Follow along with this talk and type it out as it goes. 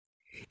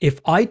If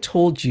I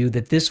told you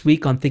that this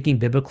week on Thinking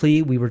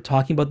Biblically, we were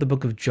talking about the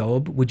book of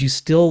Job, would you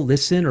still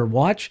listen or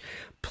watch?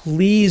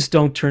 Please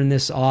don't turn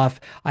this off.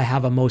 I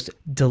have a most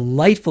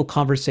delightful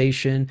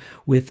conversation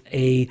with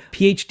a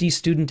PhD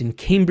student in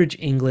Cambridge,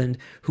 England,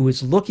 who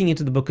is looking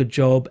into the book of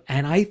Job,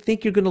 and I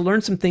think you're going to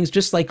learn some things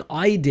just like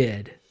I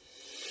did.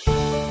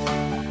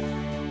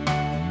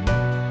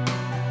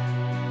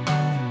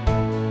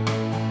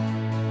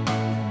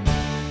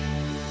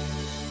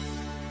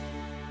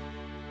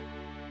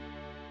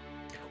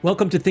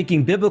 Welcome to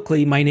Thinking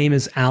Biblically. My name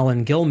is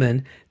Alan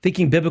Gilman.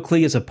 Thinking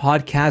Biblically is a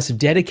podcast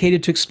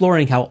dedicated to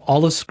exploring how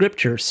all of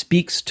Scripture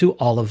speaks to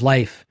all of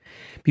life.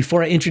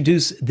 Before I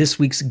introduce this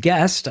week's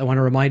guest, I want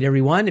to remind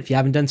everyone, if you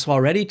haven't done so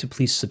already, to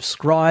please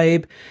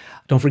subscribe.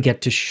 Don't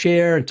forget to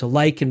share and to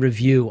like and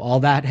review. All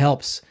that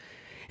helps.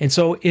 And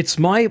so it's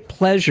my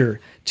pleasure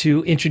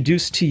to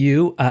introduce to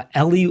you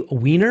Ellie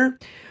Weiner.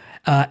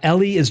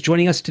 Ellie is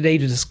joining us today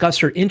to discuss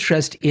her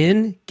interest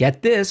in,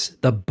 get this,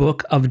 the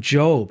book of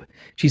Job.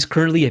 She's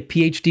currently a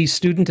PhD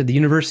student at the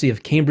University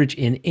of Cambridge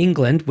in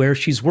England, where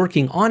she's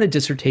working on a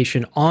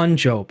dissertation on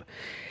Job.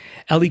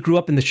 Ellie grew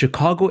up in the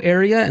Chicago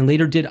area and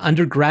later did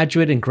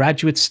undergraduate and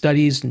graduate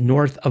studies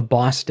north of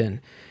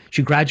Boston.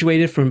 She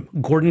graduated from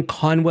Gordon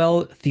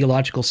Conwell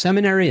Theological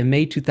Seminary in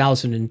May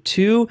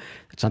 2002,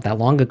 that's not that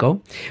long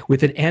ago,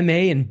 with an MA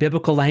in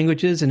Biblical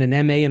Languages and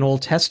an MA in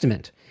Old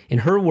Testament. In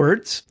her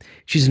words,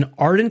 she's an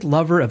ardent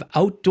lover of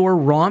outdoor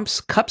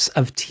romps, cups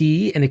of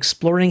tea, and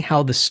exploring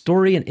how the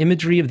story and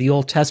imagery of the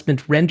Old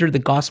Testament render the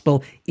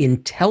gospel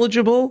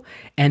intelligible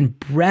and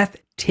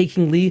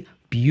breathtakingly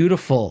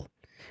beautiful.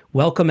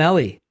 Welcome,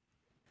 Ellie.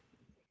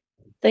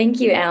 Thank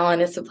you,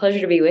 Alan. It's a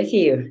pleasure to be with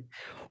you.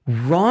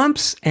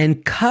 Romps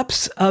and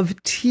cups of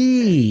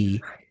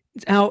tea.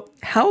 Now,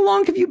 how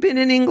long have you been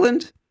in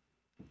England?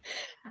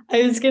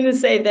 I was going to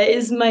say that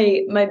is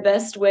my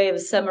best way of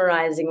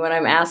summarizing when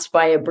I'm asked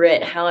by a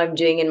Brit how I'm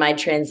doing in my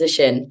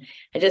transition.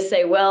 I just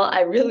say, well, I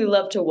really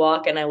love to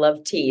walk and I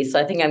love tea, so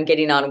I think I'm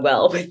getting on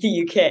well with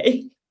the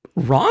UK.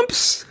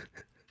 Romps?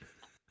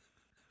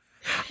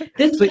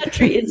 This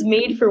country is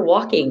made for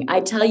walking.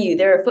 I tell you,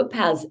 there are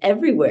footpaths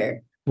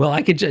everywhere. Well,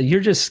 you're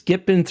just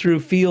skipping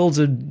through fields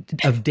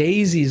of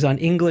daisies on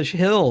English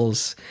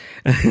hills,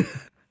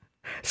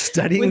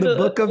 studying the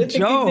book of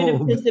Job. A good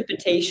bit of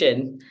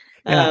precipitation.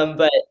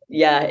 But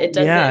yeah, it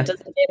doesn't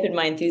dampen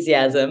my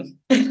enthusiasm.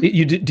 Do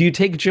you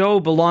take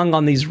Job along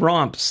on these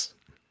romps?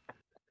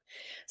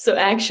 So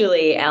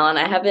actually, Alan,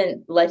 I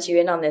haven't let you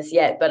in on this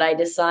yet, but I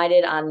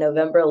decided on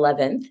November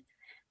 11th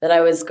that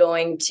I was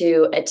going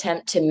to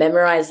attempt to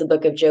memorize the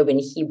book of Job in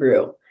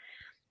Hebrew.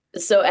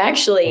 So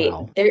actually,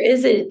 wow. There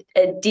is a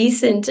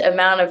decent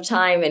amount of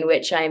time in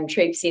which I'm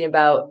traipsing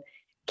about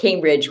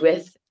Cambridge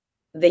with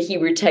the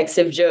Hebrew text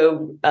of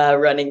Job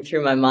running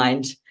through my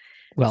mind.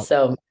 Well,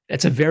 so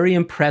that's a very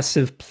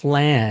impressive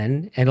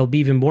plan, and it'll be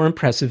even more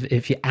impressive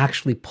if you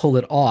actually pull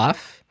it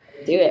off.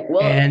 Do it.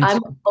 Well, I'm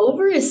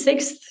over a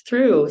sixth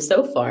through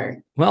so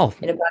far. Well,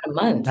 in about a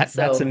month.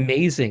 That's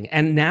amazing.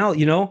 And now,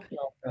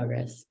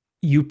 progress.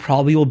 You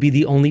probably will be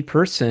the only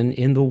person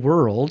in the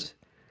world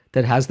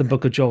that has the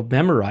book of Job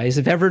memorized.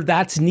 If ever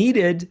that's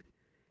needed,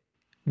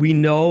 we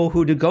know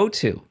who to go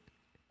to.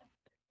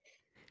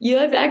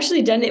 I've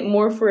actually done it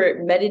more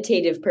for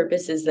meditative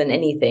purposes than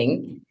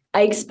anything.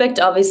 I expect,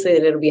 obviously,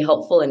 that it'll be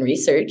helpful in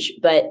research,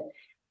 but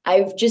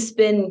I've just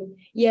been,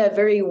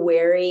 very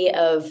wary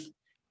of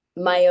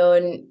my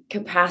own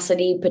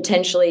capacity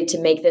potentially to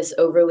make this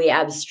overly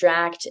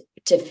abstract,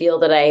 to feel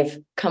that I've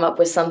come up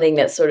with something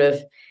that sort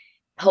of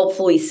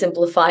helpfully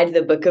simplified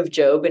the book of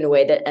Job in a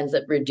way that ends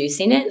up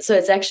reducing it. So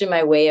it's actually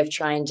my way of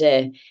trying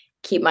to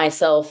keep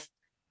myself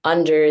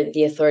under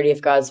the authority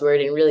of God's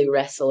word and really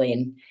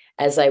wrestling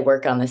as I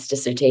work on this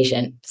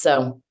dissertation.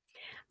 So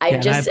I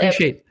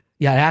appreciate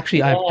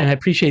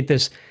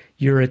this,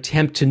 your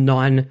attempt to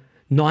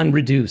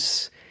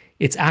non-reduce.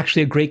 It's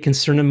actually a great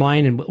concern of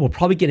mine, and we'll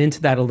probably get into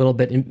that a little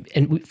bit. And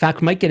in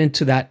fact, we might get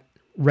into that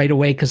right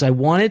away, because I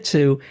wanted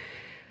to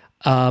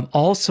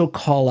also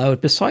call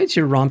out, besides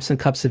your romps and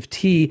cups of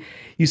tea,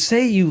 you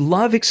say you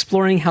love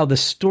exploring how the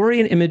story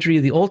and imagery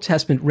of the Old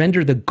Testament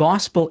render the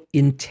gospel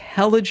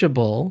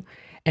intelligible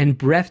and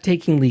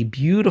breathtakingly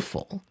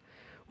beautiful.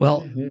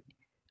 Well,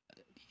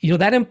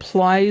 that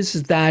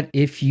implies that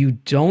if you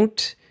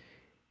don't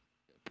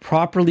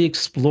properly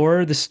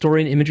explore the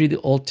story and imagery of the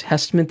Old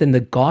Testament, then the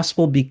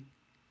gospel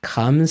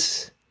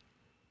becomes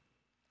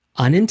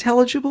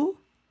unintelligible?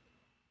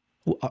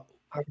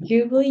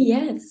 Arguably,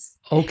 yes.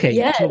 Okay.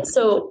 Yeah.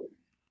 So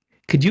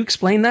could you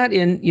explain that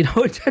in,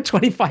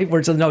 25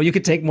 words? No, you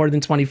could take more than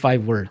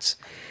 25 words.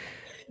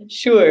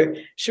 Sure.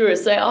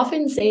 So I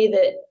often say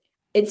that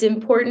it's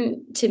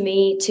important to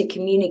me to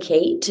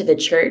communicate to the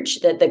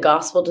church that the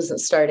gospel doesn't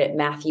start at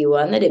Matthew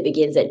 1, that it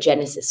begins at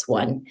Genesis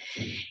 1.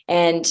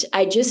 And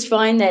I just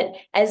find that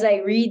as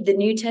I read the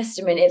New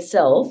Testament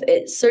itself,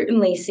 it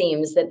certainly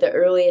seems that the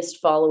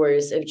earliest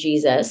followers of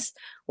Jesus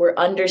were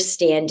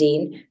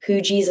understanding who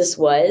Jesus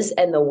was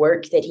and the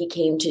work that he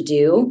came to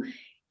do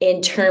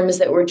in terms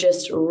that were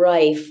just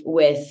rife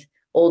with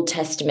Old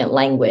Testament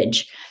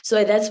language.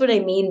 So that's what I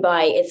mean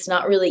by it's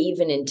not really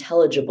even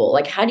intelligible.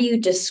 Like, how do you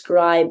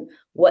describe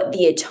what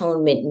the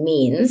atonement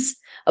means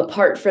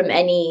apart from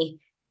any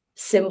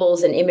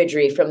symbols and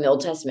imagery from the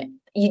Old Testament?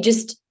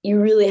 You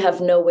really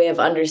have no way of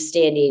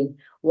understanding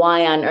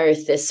why on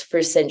earth this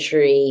first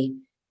century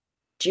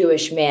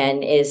Jewish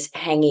man is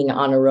hanging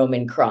on a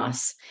Roman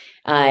cross,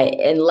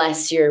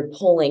 unless you're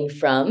pulling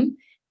from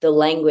the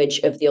language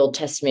of the Old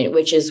Testament,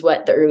 which is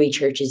what the early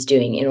church is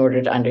doing in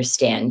order to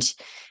understand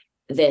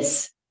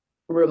this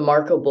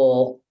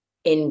remarkable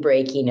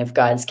inbreaking of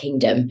God's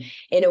kingdom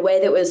in a way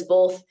that was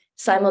both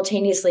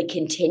simultaneously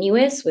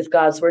continuous with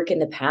God's work in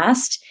the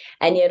past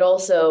and yet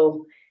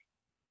also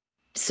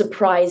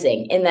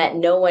surprising in that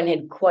no one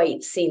had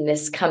quite seen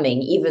this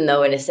coming, even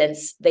though in a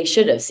sense they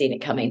should have seen it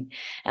coming.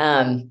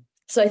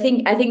 So I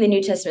think the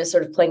New Testament is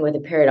sort of playing with a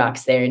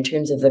paradox there in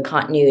terms of the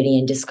continuity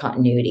and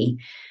discontinuity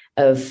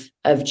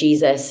of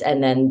Jesus,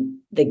 and then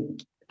the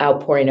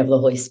outpouring of the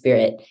Holy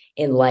Spirit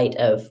in light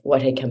of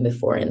what had come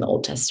before in the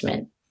Old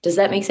Testament. Does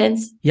that make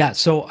sense? Yeah,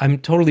 so I'm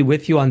totally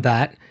with you on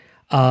that.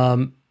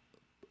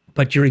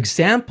 But your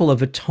example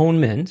of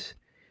atonement,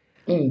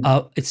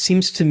 it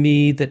seems to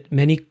me that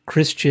many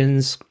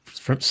Christians,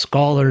 from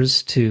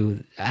scholars to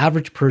the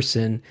average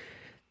person,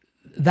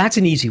 that's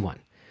an easy one.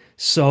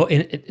 So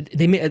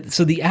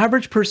so the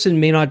average person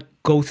may not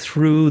go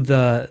through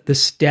the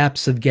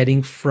steps of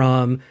getting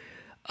from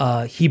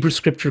Hebrew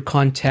scripture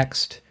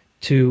context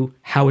to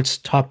how it's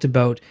talked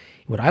about,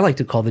 what I like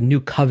to call the New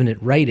Covenant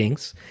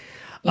writings.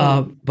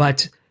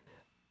 But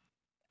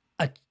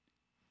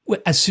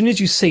as soon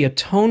as you say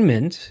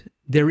atonement,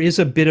 there is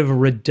a bit of a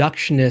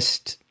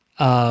reductionist,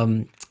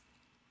 that's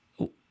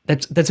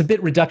a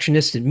bit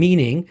reductionist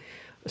meaning,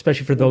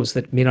 especially for those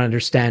that may not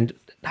understand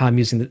how I'm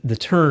using the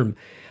term.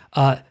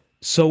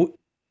 So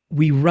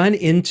we run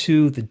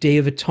into the Day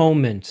of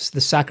Atonement,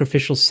 the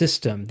sacrificial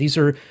system.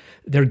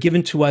 They're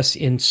given to us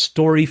in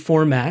story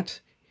format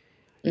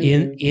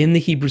in the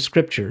Hebrew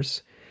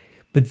scriptures,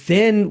 but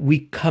then we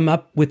come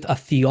up with a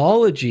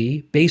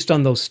theology based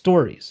on those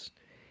stories.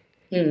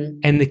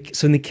 And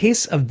so in the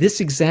case of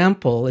this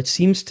example, it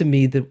seems to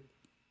me that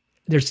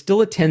there's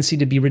still a tendency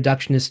to be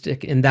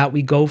reductionistic in that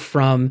we go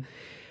from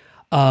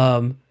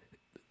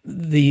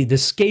the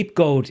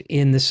scapegoat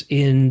in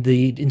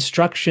the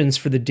instructions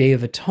for the Day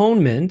of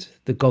Atonement,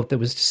 the goat that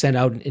was sent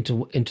out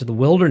into the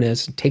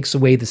wilderness and takes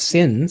away the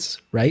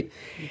sins, right?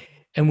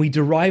 And we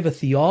derive a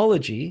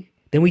theology.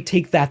 Then we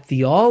take that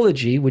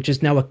theology, which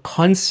is now a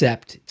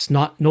concept. It's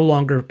no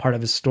longer a part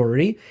of a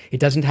story. It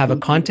doesn't have a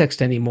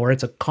context anymore.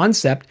 It's a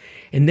concept.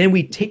 And then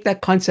we take that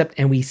concept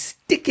and we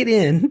stick it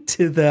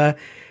into the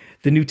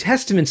New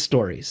Testament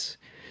stories.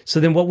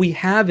 So then what we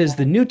have is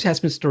the New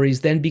Testament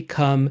stories then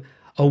become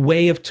a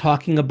way of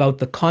talking about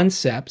the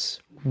concepts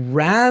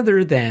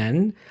rather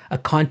than a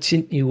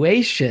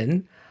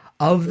continuation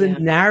of the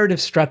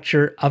narrative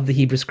structure of the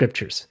Hebrew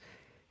scriptures.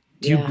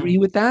 Do you agree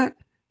with that?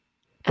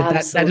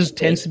 That just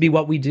tends to be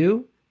what we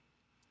do?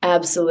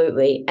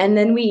 Absolutely. And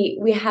then we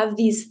have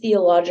these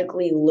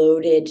theologically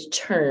loaded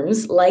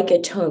terms like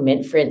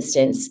atonement, for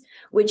instance,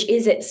 which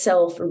is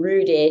itself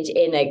rooted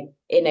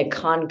in a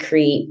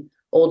concrete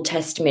Old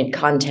Testament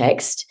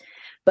context.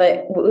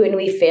 But when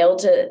we fail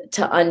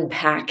to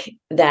unpack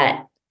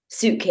that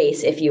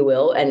suitcase, if you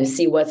will, and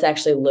see what's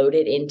actually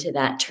loaded into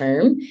that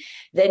term,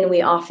 then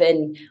we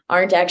often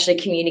aren't actually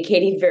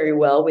communicating very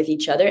well with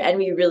each other, and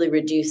we really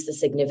reduce the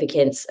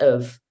significance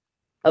of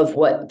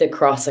what the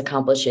cross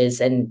accomplishes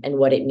and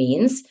what it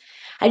means.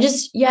 I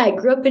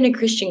grew up in a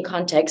Christian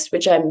context,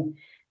 which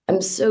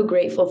I'm so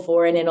grateful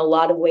for. And in a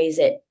lot of ways,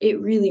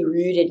 it really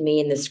rooted me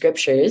in the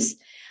scriptures.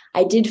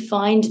 I did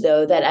find,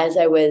 though, that as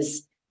I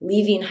was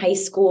leaving high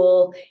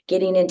school,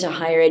 getting into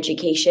higher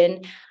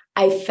education,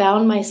 I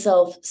found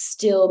myself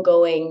still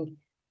going,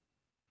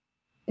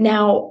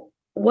 now,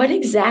 what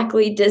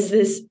exactly does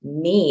this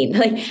mean?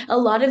 Like, a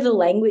lot of the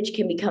language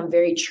can become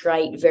very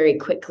trite very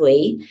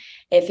quickly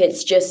if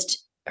it's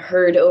just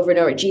heard over and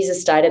over.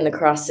 Jesus died on the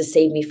cross to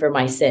save me from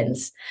my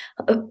sins.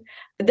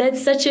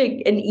 That's such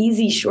an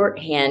easy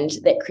shorthand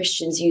that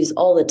Christians use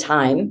all the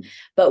time,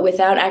 but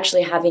without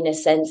actually having a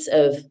sense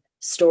of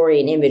story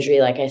and imagery,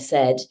 like I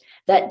said,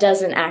 that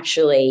doesn't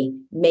actually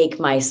make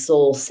my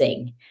soul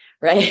sing,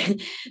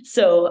 right?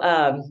 So,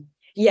 I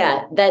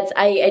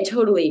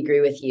totally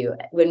agree with you.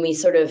 When we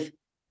sort of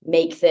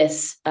make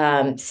this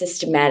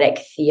systematic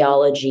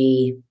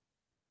theology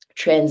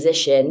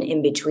transition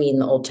in between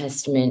the Old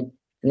Testament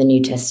and the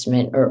New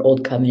Testament, or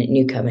Old Covenant,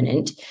 New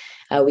Covenant,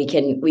 we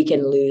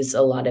can lose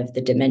a lot of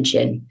the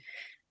dimension.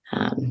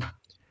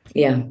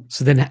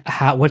 So then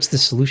what's the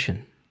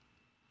solution?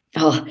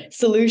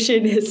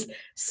 Solution is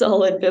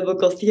solid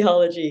biblical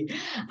theology.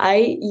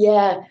 I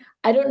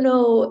don't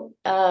know.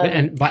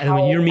 And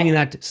when you're meaning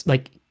that,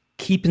 like,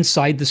 keep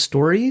inside the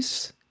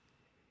stories?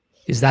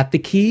 Is that the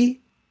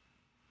key?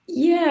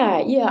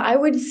 Yeah, I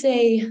would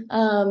say,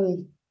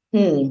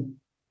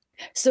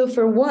 so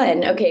for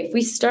one, okay, if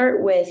we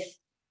start with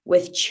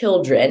with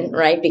children,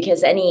 right?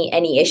 Because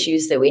any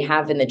issues that we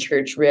have in the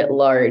church writ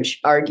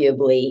large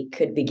arguably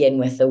could begin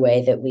with the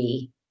way that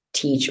we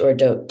teach or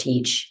don't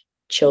teach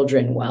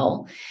children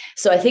well.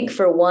 So I think,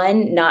 for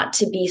one, not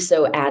to be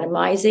so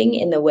atomizing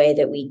in the way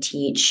that we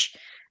teach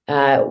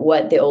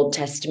what the Old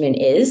Testament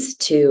is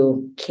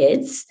to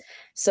kids.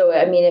 So,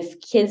 I mean, if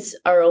kids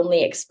are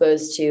only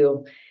exposed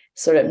to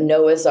sort of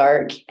Noah's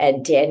Ark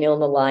and Daniel in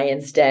the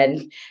lion's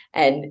den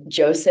and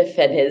Joseph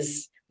and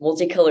his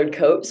multicolored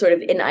coat sort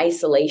of in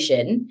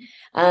isolation,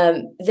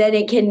 then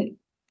it can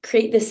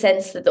create the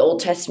sense that the Old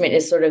Testament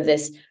is sort of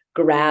this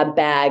grab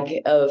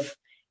bag of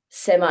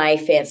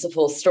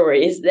semi-fanciful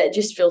stories that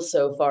just feel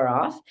so far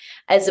off,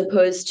 as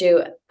opposed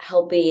to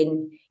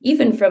helping,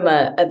 even from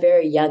a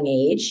very young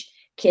age,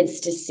 kids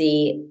to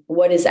see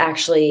what is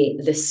actually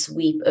the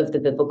sweep of the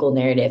biblical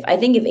narrative. I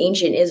think of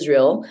ancient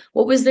Israel,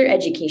 what was their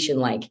education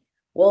like?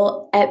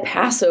 Well, at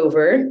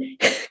Passover,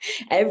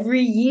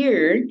 every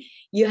year,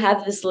 you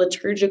have this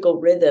liturgical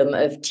rhythm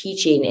of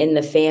teaching in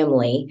the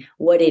family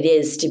what it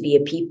is to be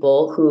a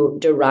people who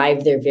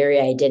derive their very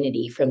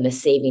identity from the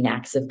saving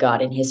acts of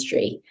God in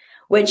history.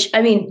 Which,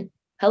 I mean,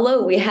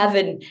 hello, we have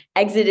an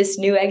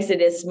New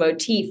Exodus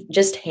motif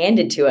just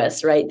handed to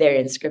us right there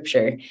in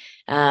Scripture,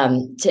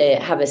 to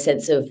have a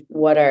sense of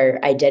what our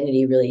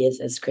identity really is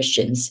as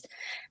Christians.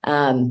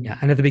 And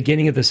at the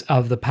beginning of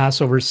the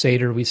Passover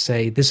Seder, we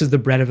say, "This is the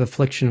bread of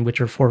affliction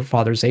which our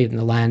forefathers ate in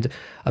the land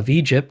of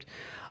Egypt."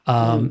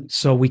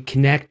 So we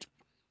connect.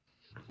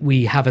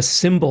 We have a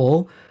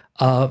symbol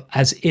of,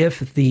 as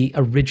if the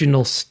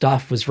original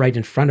stuff was right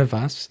in front of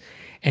us,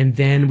 and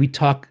then we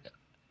talk.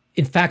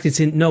 In fact, it's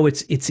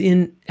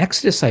in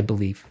Exodus, I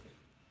believe.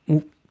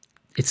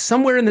 It's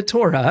somewhere in the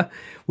Torah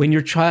when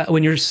your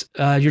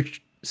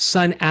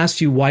son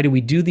asks you, "Why do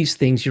we do these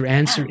things?" Your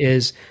answer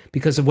is,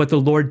 "Because of what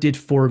the Lord did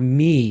for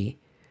me."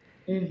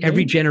 Mm-hmm.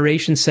 Every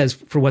generation says,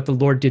 "For what the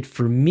Lord did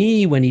for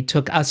me when he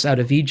took us out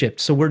of Egypt."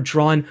 So we're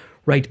drawn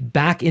right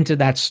back into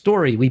that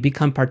story. We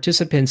become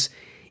participants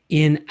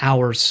in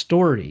our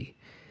story.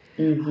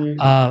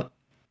 Mm-hmm.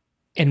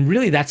 And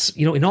really, that's,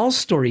 in all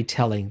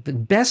storytelling, the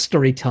best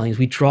storytelling is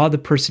we draw the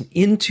person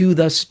into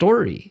the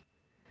story.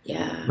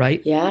 Yeah.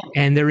 Right? Yeah.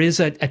 And there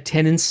is a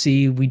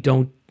tendency, we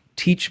don't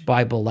teach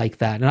Bible like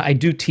that. And I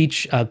do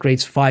teach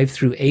grades 5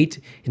 through 8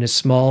 in a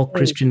small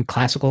Christian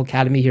classical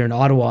academy here in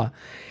Ottawa.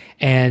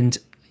 And,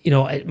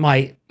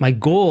 my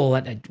goal,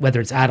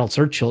 whether it's adults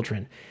or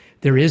children,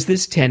 there is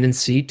this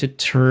tendency to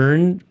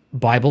turn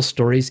Bible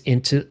stories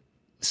into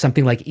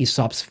something like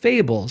Aesop's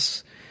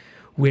fables,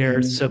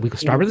 where so we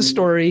start with a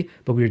story,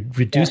 but we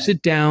reduce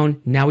it down.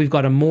 Now we've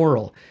got a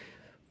moral.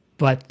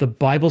 But the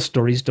Bible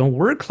stories don't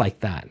work like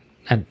that.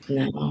 And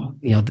no.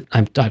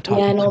 I'm talking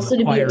and also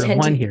to be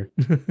attentive here.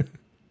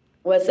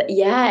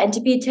 And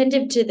to be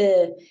attentive to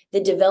the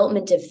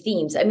development of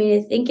themes. I mean,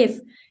 I think if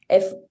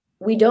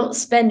we don't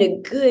spend a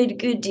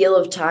good deal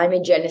of time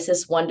in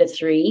Genesis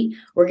 1-3,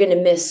 we're going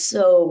to miss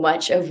so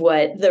much of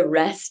what the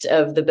rest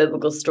of the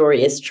biblical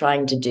story is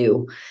trying to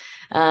do.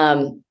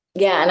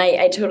 And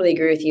I totally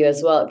agree with you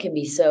as well. It can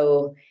be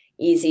so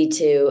easy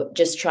to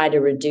just try to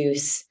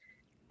reduce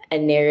a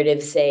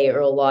narrative, say, or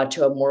a law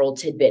to a moral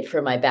tidbit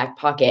for my back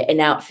pocket, and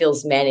now it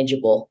feels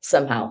manageable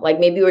somehow. Like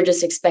maybe we're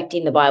just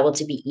expecting the Bible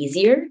to be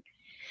easier,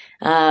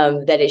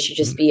 that it should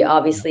just be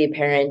obviously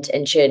apparent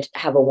and should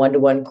have a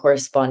one-to-one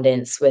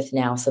correspondence with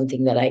now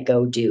something that I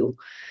go do.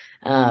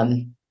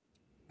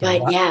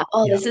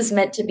 This is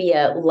meant to be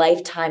a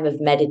lifetime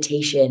of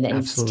meditation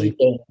and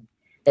steeping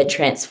that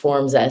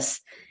transforms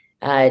us,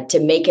 to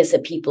make us a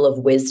people of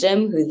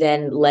wisdom who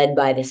then, led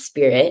by the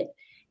Spirit,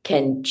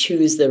 can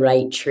choose the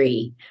right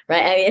tree,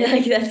 right? I mean,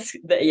 like that's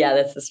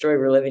the story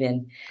we're living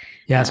in.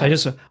 Yeah, so I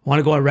just want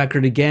to go on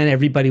record again,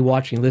 everybody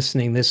watching,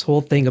 listening, this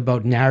whole thing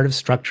about narrative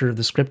structure of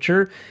the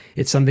Scripture,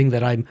 it's something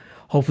that I'm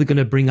hopefully going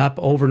to bring up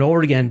over and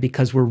over again,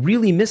 because we're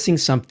really missing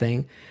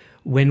something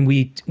when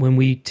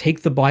we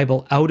take the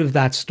Bible out of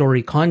that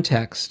story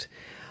context.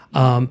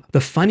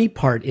 The funny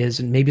part is,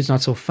 and maybe it's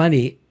not so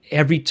funny,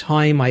 every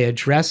time I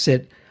address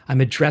it, I'm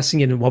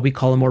addressing it in what we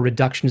call a more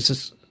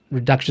reductionist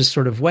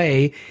sort of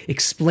way,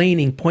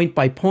 explaining point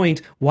by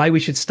point why we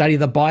should study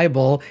the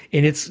Bible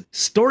in its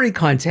story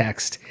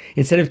context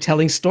instead of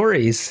telling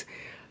stories.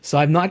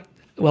 So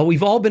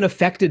we've all been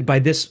affected by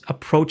this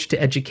approach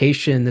to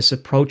education, this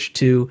approach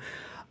to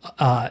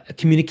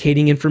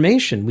communicating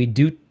information. We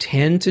do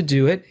tend to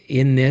do it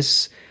in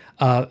this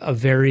a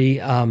very,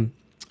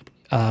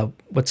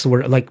 what's the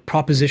word, like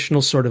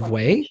propositional sort of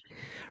way,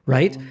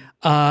 right?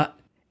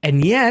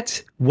 And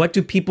yet, what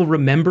do people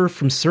remember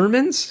from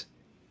sermons?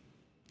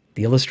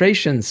 The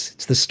illustrations.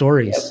 It's the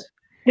stories.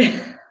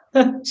 Yep.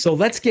 So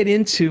let's get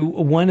into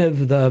one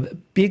of the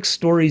big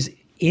stories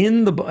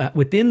within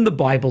the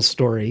Bible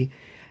story,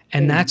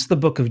 and that's the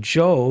book of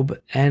Job.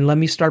 And let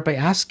me start by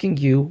asking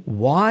you,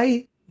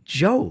 why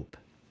Job?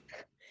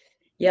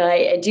 Yeah,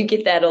 I do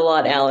get that a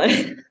lot,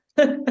 Alan.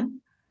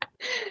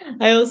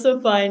 I also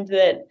find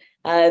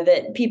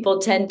that people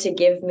tend to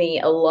give me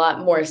a lot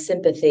more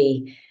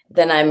sympathy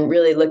than I'm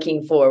really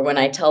looking for when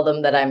I tell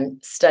them that I'm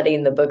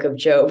studying the book of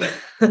Job.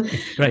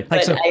 Right. Like,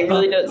 But so, I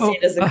really don't see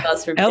it as a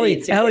cause for pity. Ellie,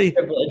 It's a great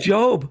privilege.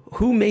 Job,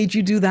 who made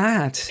you do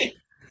that?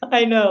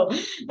 I know.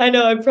 I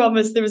know. I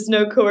promise there was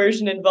no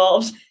coercion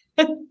involved.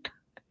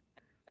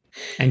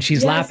 And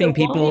she's Yeah, laughing, so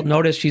people. why?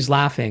 Notice she's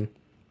laughing.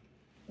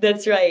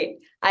 That's right.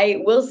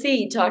 I will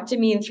see. Talk to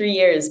me in 3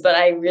 years, but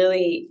I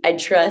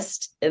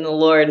trust in the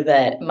Lord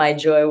that my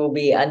joy will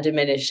be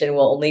undiminished and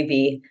will only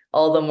be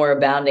all the more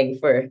abounding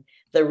for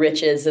the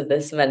riches of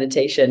this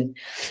meditation.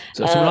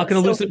 So we're not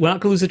going to So lose it. We're not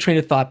going to lose the train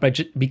of thought, but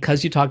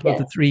because you talked about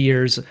yeah, the 3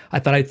 years, I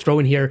thought I'd throw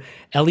in here.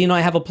 Ellie and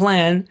I have a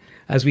plan,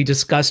 as we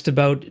discussed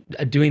about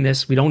doing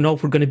this. We don't know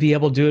if we're going to be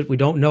able to do it. We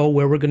don't know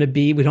where we're going to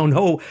be. We don't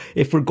know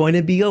if we're going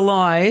to be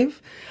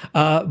alive.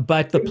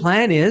 But the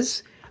plan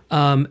is,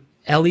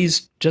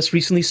 Ellie's just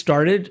recently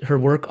started her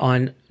work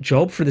on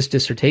Job for this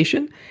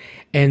dissertation,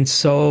 and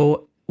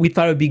so we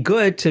thought it would be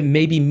good to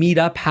maybe meet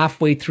up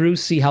halfway through,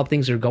 see how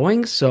things are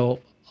going. So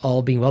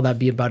all being well, that'd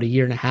be about a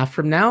year and a half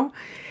from now.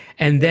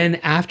 And then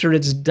after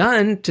it's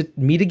done, to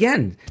meet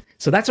again.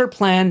 So that's our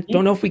plan.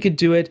 Don't know if we could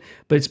do it,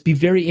 but it's be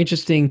very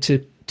interesting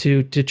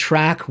to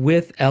track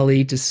with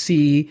Ellie to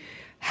see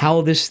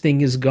how this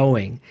thing is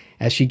going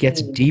as she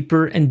gets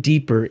deeper and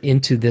deeper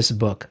into this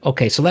book.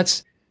 Okay, so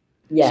let's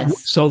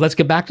yes.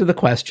 get back to the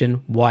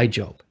question, why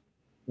Job?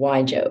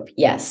 Why Job?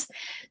 Yes.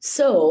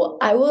 So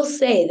I will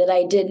say that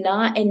I did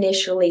not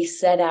initially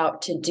set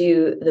out to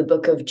do the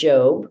book of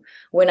Job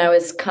when I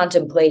was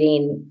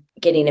contemplating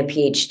getting a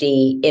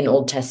PhD in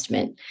Old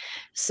Testament.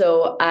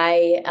 So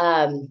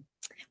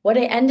what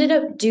I ended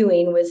up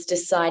doing was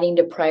deciding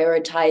to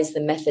prioritize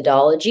the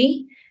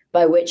methodology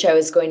by which I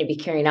was going to be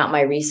carrying out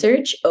my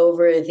research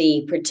over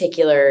the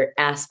particular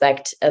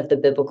aspect of the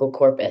biblical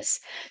corpus.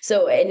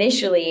 So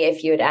initially,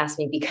 if you had asked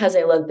me, because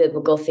I love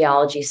biblical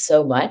theology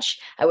so much,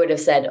 I would have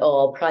said, oh,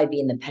 I'll probably be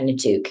in the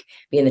Pentateuch,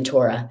 be in the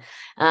Torah.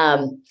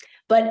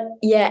 But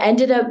yeah,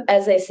 ended up,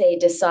 as I say,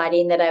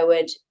 deciding that I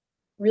would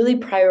really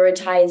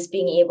prioritize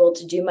being able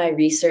to do my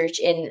research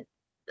in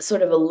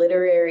sort of a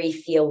literary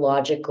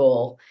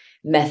theological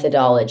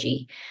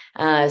methodology.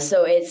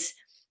 So it's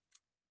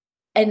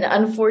an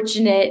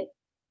unfortunate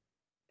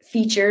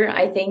feature,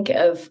 I think,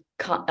 of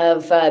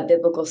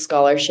biblical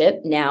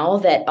scholarship now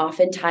that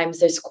oftentimes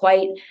there's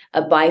quite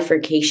a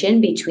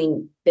bifurcation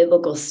between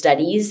biblical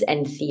studies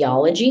and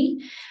theology.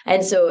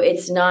 And so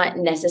it's not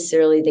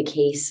necessarily the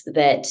case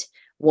that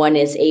one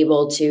is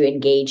able to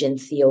engage in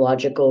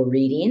theological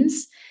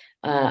readings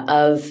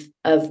of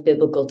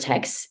biblical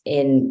texts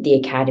in the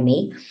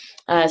academy.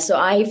 So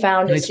I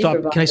found Can I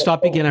stop? Can I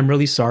stop again? I'm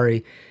really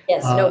sorry.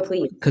 Yes, no,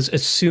 please. Because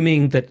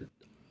assuming that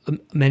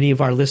many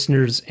of our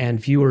listeners and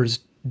viewers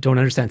don't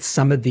understand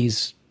some of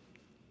these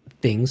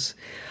things,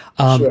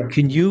 Sure.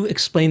 can you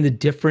explain the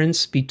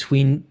difference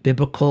between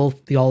biblical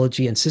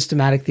theology and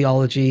systematic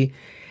theology,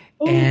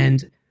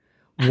 and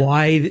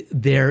why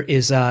there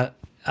is a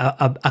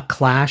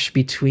clash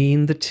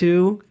between the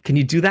two? Can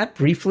you do that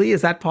briefly?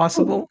 Is that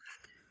possible?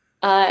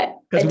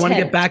 Because we want to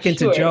get back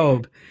into Sure.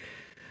 Job,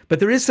 but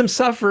there is some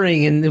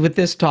suffering with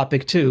this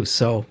topic too.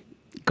 So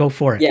go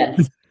for it.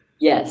 Yes.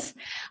 Yes.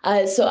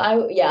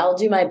 I'll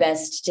do my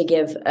best to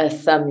give a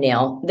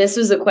thumbnail. This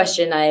was a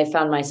question I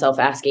found myself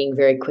asking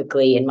very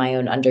quickly in my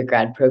own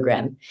undergrad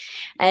program.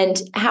 And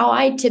how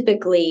I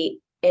typically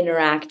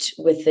interact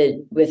with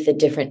the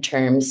different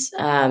terms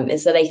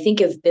is that I think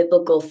of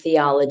biblical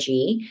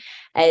theology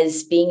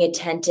as being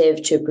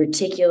attentive to a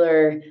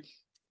particular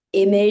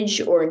image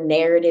or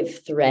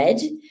narrative thread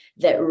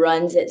that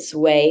runs its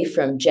way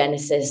from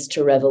Genesis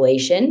to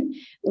Revelation,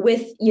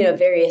 with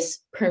various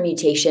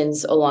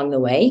permutations along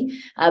the way,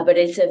 but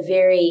it's a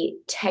very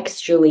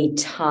textually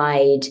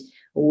tied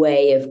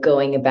way of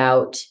going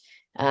about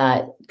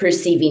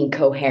perceiving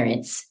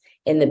coherence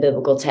in the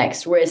biblical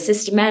text, whereas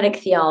systematic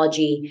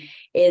theology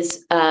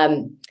is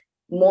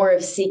more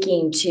of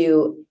seeking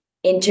to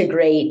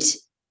integrate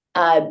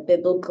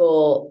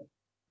biblical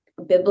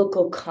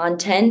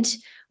content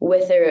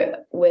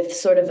with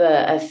sort of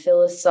a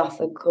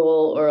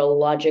philosophical or a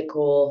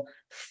logical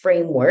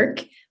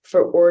framework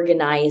for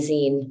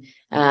organizing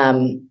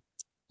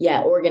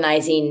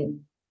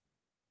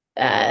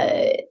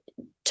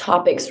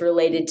topics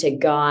related to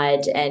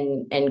God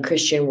and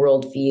Christian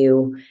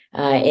worldview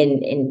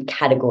in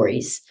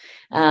categories.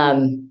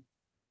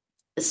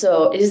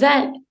 So is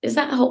that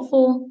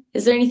helpful?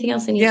 Is there anything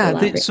else I need to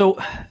elaborate? So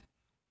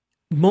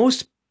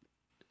most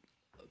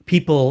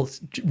people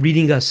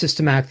reading a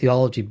systematic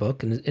theology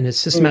book, and in a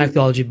systematic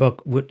theology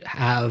book would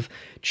have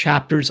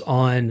chapters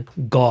on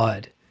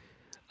God,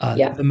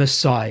 the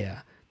Messiah,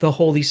 the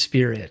Holy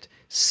Spirit,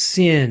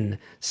 sin,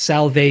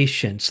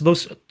 salvation. So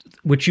those,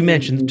 which you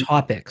mentioned,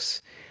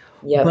 topics.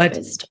 Yeah, but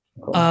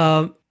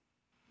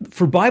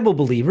for Bible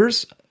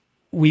believers,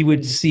 we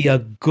would see a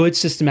good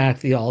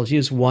systematic theology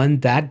as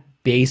one that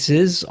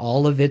bases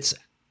all of its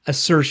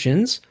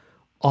assertions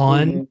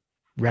on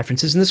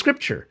references in the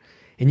Scripture.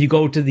 And you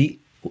go to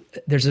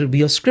there'll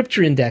be a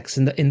scripture index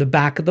in the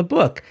back of the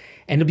book,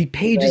 and it'll be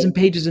pages and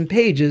pages and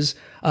pages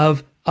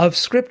of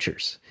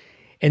scriptures.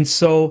 And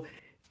so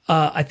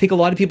I think a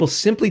lot of people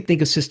simply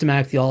think of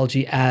systematic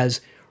theology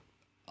as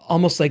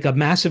almost like a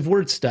massive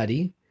word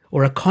study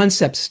or a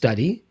concept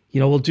study.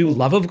 We'll do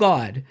love of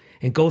God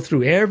and go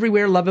through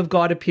everywhere love of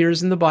God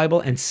appears in the Bible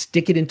and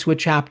stick it into a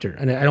chapter.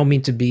 And I don't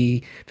mean to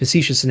be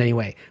facetious in any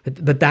way,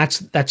 but that's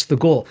the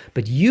goal.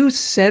 But you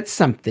said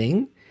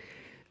something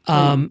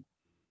Mm.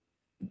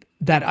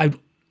 that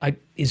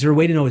is there a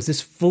way to know, is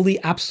this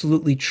fully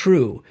absolutely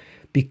true?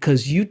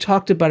 Because you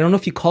talked about, I don't know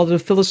if you called it a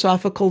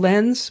philosophical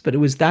lens, but it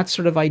was that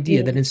sort of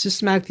idea that in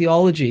systematic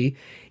theology,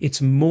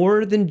 it's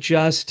more than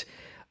just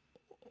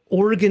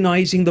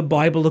organizing the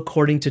Bible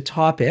according to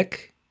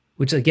topic,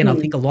 which again, I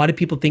think Mm. a lot of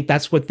people think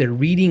that's what they're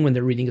reading when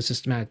they're reading a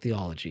systematic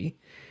theology.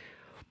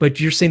 But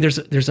you're saying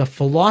there's a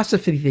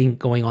philosophy thing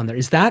going on there.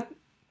 Is that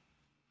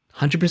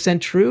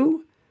 100%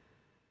 true?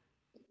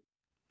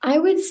 I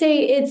would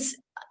say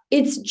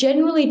it's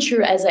generally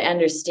true as I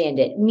understand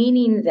it,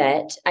 meaning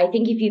that I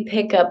think if you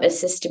pick up a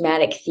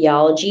systematic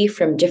theology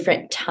from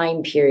different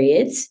time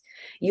periods,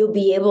 you'll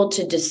be able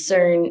to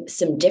discern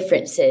some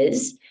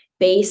differences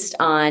based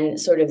on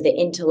sort of the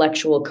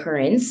intellectual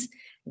currents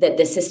that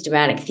the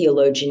systematic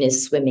theologian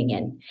is swimming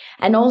in,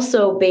 and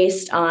also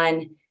based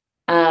on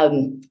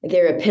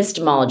their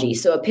epistemology.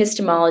 So,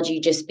 epistemology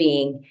just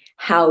being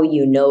how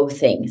you know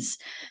things.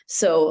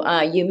 So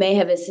you may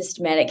have a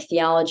systematic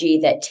theology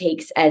that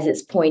takes as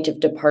its point of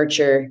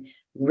departure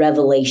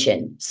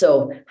revelation.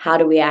 So, how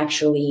do we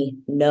actually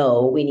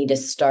know? We need to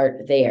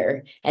start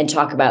there and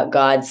talk about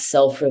God's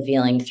self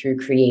revealing through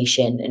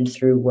creation and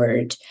through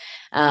word.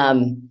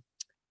 Um,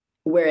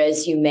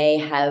 Whereas you may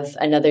have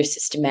another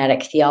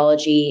systematic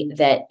theology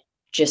that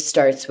just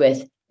starts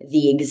with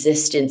the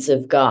existence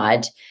of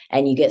God,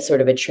 and you get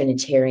sort of a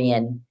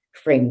Trinitarian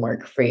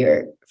framework for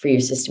your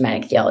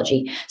systematic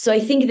theology. So I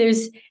think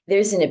there's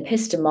an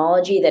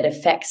epistemology that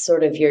affects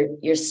sort of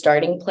your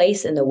starting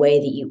place and the way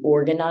that you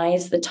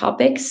organize the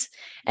topics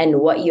and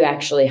what you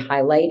actually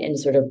highlight and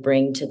sort of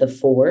bring to the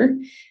fore.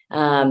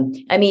 I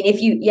mean,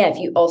 if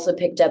you also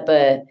picked up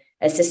a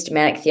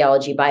systematic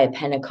theology by a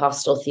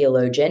Pentecostal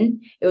theologian,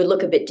 it would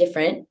look a bit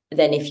different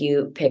than if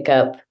you pick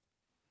up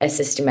a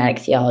systematic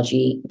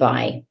theology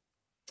by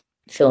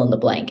fill in the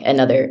blank,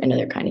 another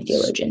kind of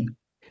theologian.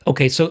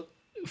 Okay, so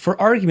for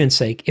argument's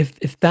sake,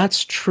 if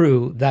that's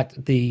true, that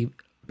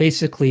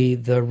basically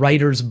the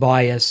writer's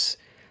bias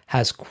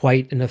has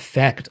quite an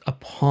effect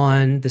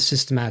upon the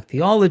systematic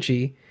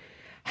theology,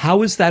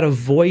 how is that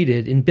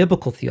avoided in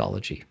biblical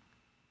theology?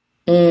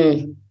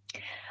 Mm.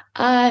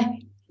 Uh,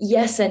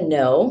 yes and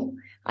no,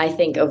 I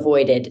think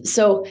avoided.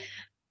 So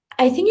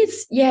I think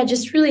it's, yeah,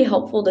 just really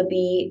helpful to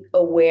be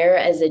aware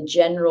as a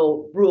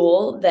general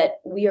rule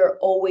that we are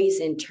always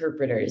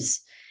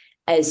interpreters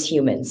as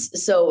humans.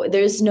 So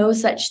there's no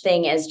such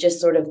thing as just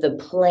sort of the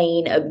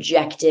plain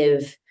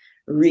objective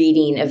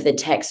reading of the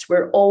text.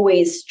 We're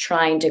always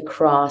trying to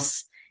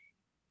cross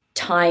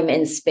time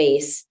and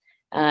space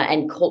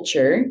and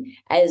culture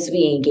as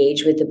we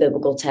engage with the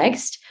biblical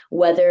text,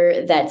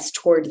 whether that's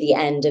toward the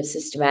end of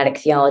systematic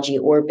theology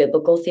or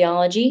biblical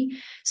theology.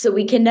 So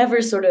we can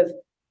never sort of,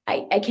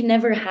 I can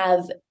never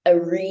have a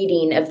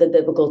reading of the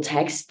biblical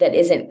text that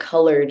isn't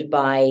colored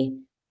by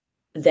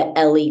the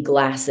Ellie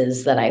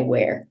glasses that I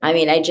wear. I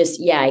mean, I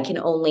can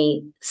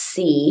only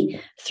see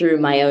through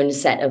my own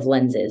set of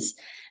lenses.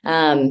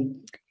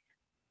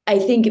 I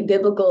think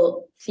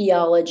biblical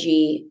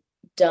theology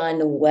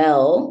done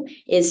well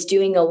is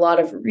doing a lot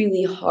of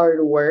really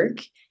hard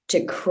work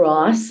to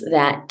cross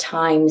that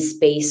time,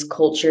 space,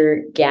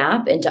 culture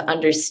gap and to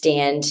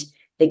understand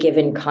the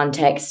given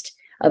context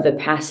of a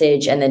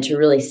passage and then to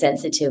really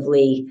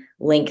sensitively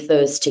link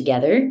those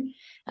together.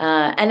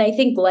 And I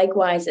think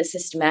likewise, a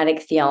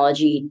systematic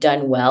theology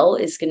done well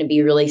is going to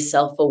be really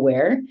self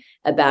aware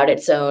about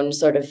its own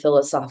sort of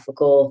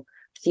philosophical,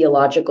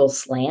 theological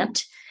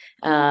slant.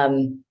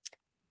 And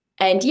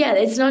yeah,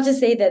 it's not to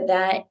say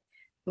that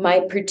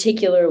my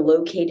particular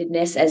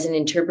locatedness as an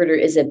interpreter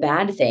is a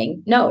bad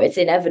thing. No, it's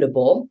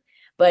inevitable.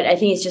 But I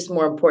think it's just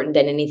more important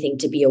than anything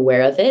to be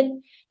aware of it,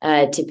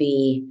 to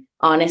be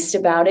honest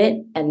about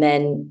it, and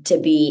then to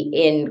be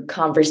in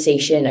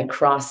conversation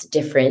across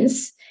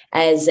difference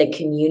as a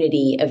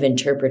community of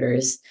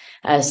interpreters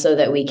so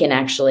that we can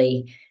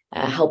actually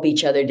help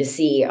each other to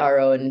see our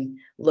own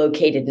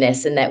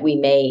locatedness and that we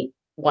may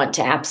want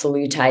to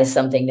absolutize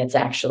something that's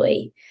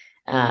actually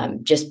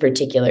just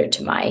particular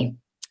to my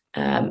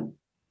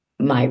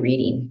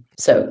reading.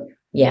 So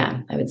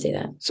yeah, I would say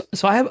that.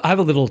 So I have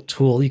a little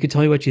tool. You could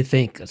tell me what you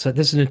think. So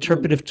this is an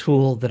interpretive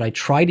tool that I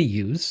try to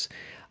use.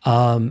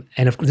 And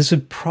of course, this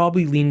would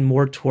probably lean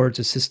more towards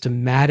a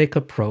systematic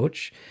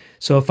approach.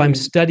 So if I'm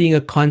studying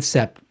a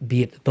concept,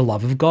 be it the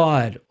love of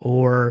God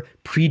or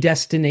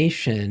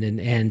predestination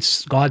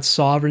and God's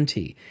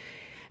sovereignty,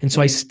 and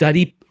so I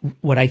study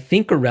what I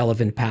think are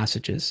relevant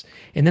passages,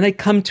 and then I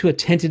come to a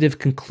tentative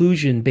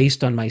conclusion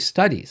based on my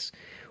studies.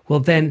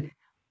 Well, then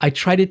I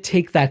try to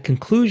take that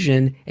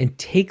conclusion and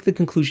take the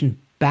conclusion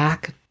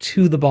back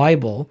to the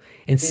Bible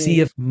and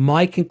see if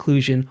my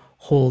conclusion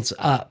holds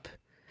up.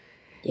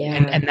 Yeah.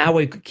 And now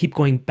I keep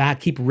going back,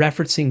 keep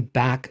referencing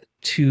back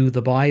to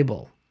the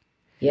Bible.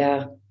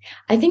 Yeah.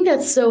 I think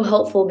that's so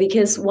helpful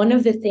because one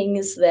of the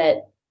things that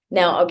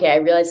now, okay, I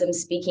realize I'm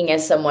speaking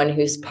as someone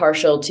who's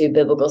partial to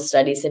biblical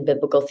studies and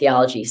biblical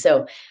theology.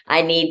 So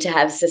I need to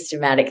have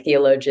systematic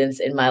theologians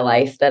in my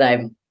life that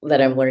I'm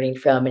learning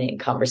from and in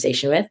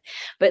conversation with.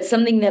 But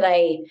something that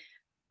I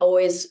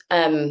always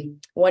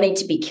wanting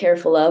to be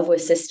careful of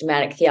with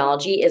systematic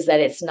theology is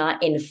that it's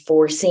not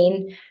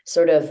enforcing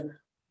sort of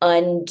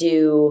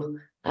undue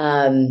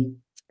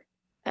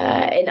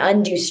an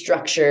undue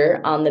structure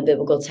on the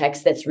biblical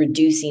text that's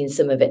reducing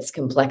some of its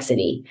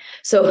complexity.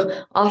 So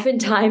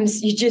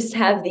oftentimes you just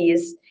have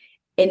these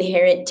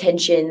inherent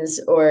tensions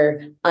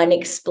or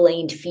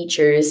unexplained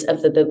features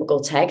of the biblical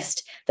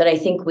text that I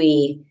think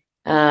we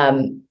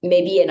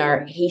maybe in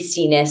our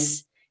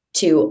hastiness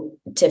to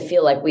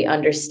feel like we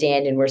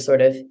understand and we're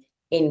sort of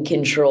in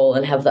control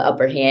and have the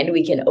upper hand,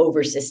 we can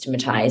over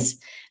systematize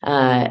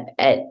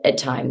at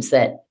times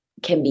that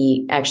can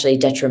be actually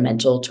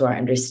detrimental to our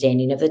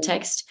understanding of the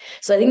text.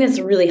 So I think that's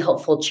a really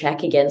helpful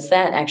check against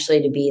that,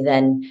 actually, to be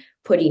then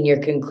putting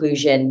your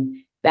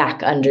conclusion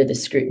back under the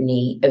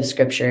scrutiny of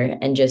scripture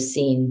and just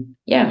seeing,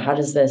 yeah, how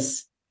does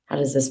this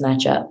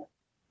match up?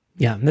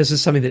 Yeah, and this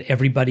is something that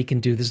everybody can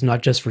do. This is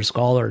not just for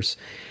scholars.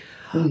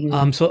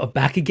 Mm-hmm. So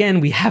back again,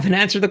 we haven't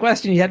answered the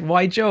question yet.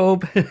 Why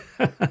Job?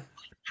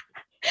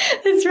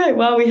 That's right.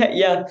 Wow,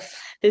 yeah.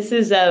 This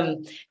is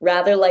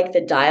rather like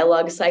the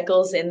dialogue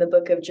cycles in the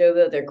book of Job.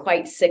 They're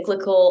quite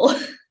cyclical,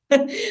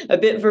 a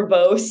bit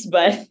verbose,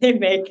 but they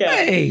make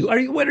Hey, what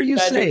are you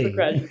tragic saying?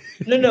 progression.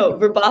 No,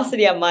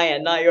 verbosity on my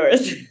end, not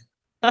yours.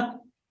 All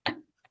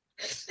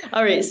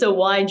right, so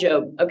why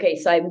Job? Okay,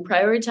 so I'm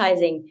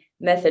prioritizing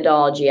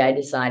methodology, I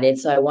decided.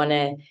 So I want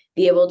to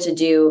be able to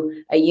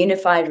do a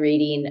unified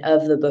reading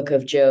of the book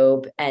of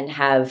Job and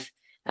have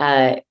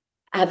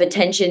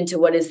attention to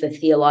what is the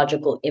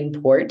theological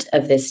import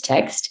of this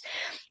text.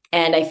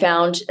 And I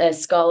found a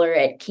scholar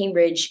at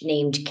Cambridge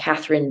named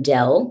Catherine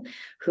Dell,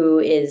 who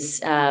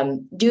is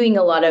doing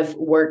a lot of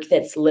work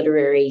that's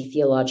literary,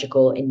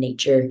 theological in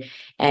nature.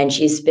 And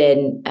she's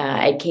been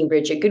at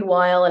Cambridge a good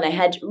while. And I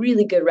had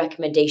really good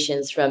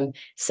recommendations from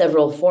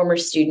several former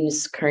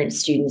students, current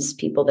students,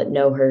 people that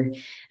know her.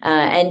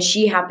 And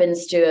she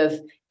happens to have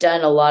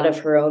done a lot of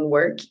her own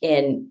work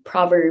in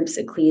Proverbs,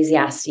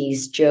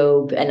 Ecclesiastes,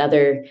 Job, and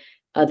other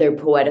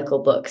poetical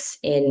books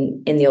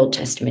in the Old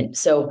Testament.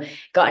 So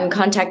got in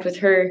contact with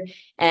her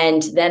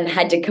and then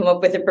had to come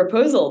up with a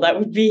proposal that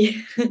would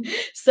be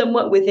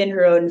somewhat within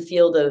her own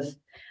field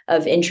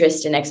of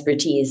interest and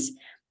expertise.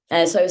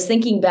 So I was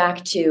thinking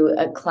back to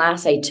a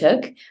class I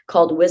took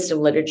called Wisdom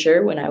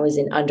Literature when I was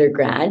in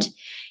undergrad.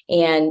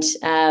 And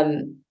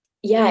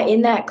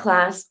in that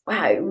class,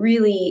 wow, it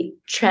really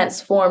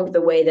transformed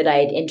the way that I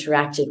had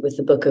interacted with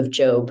the book of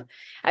Job.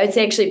 I would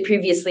say actually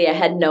previously I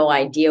had no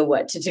idea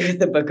what to do with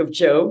the book of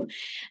Job.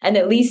 And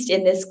at least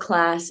in this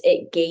class,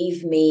 it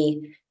gave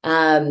me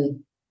a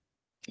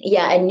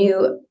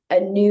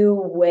new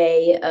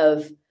way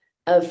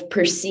of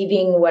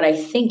perceiving what I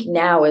think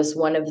now is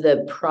one of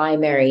the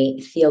primary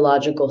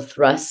theological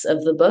thrusts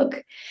of the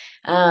book.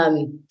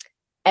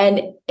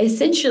 And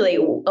essentially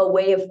a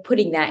way of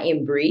putting that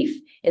in brief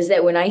is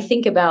that when I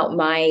think about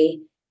my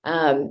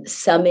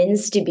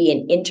summons to be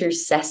an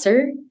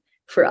intercessor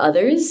for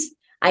others,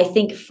 I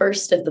think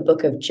first of the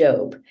book of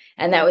Job.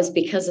 And that was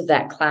because of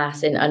that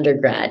class in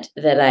undergrad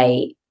that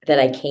I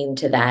came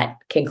to that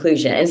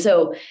conclusion. And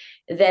so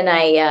then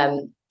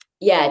I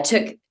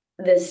took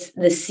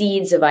the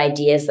seeds of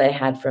ideas that I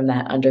had from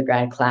that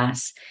undergrad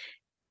class,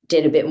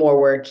 did a bit more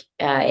work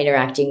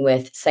interacting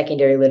with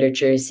secondary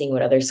literature, seeing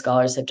what other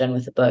scholars have done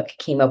with the book,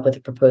 came up with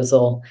a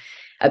proposal.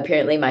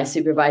 Apparently my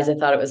supervisor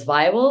thought it was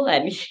viable,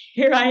 and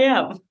here I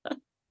am.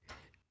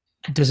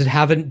 Do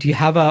you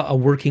have a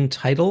working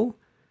title?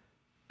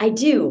 I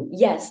do,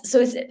 yes. So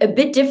it's a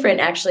bit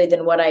different actually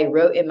than what I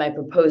wrote in my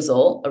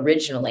proposal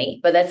originally,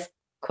 but that's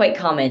quite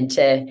common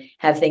to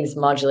have things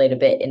modulate a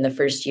bit in the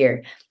first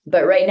year.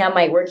 But right now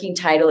my working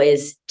title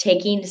is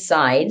Taking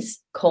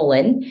Sides,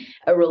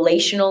 a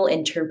relational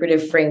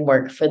interpretive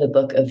framework for the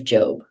book of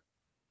Job.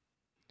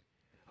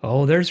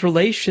 Oh, there's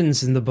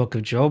relations in the book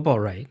of Job,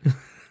 all right.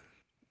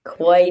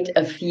 Quite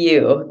a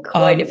few,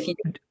 quite a few.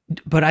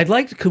 But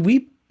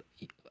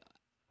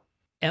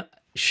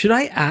should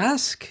I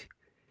ask,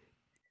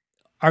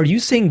 are you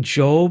saying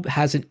Job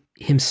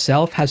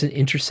himself has an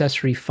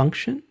intercessory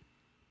function?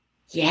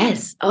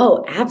 Yes.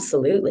 Oh,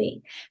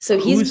 absolutely. So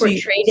he's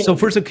portrayed So in.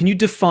 first, can you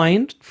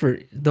define for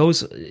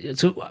those?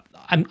 So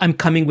I'm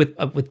coming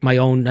with my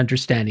own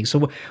understanding.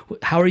 So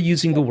how are you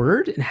using the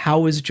word, and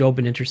how is Job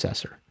an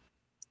intercessor?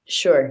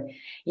 Sure.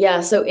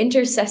 Yeah. So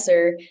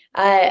intercessor,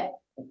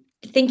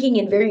 thinking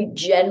in very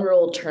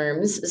general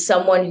terms,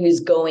 someone who's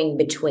going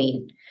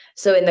between.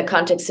 So in the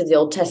context of the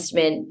Old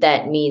Testament,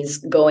 that means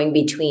going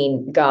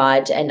between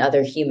God and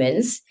other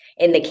humans.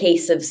 In the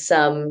case of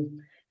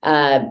some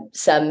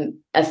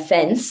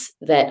offense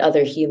that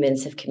other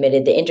humans have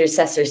committed, the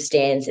intercessor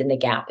stands in the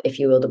gap, if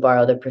you will, to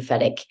borrow the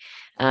prophetic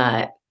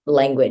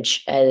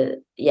language.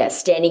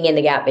 Standing in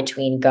the gap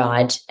between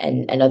God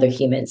and other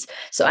humans.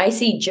 So I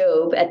see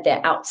Job at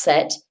the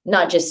outset,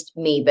 not just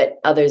me, but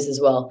others as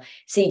well.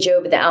 See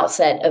Job at the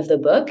outset of the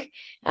book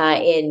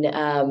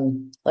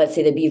let's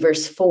say that'd be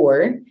verse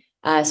 4.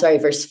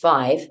 Verse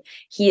 5.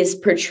 He is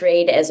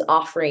portrayed as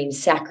offering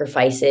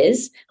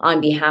sacrifices on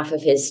behalf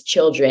of his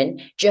children,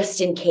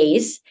 just in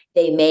case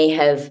they may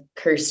have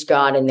cursed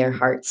God in their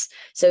hearts.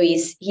 So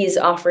he's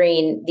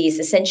offering these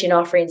ascension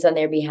offerings on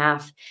their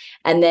behalf.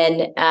 And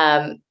then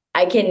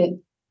I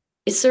can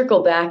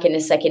circle back in a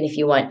second if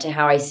you want to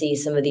how I see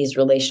some of these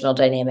relational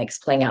dynamics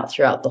playing out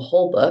throughout the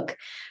whole book.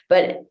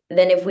 But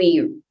then if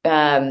we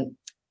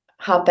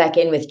hop back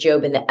in with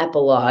Job in the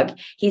epilogue,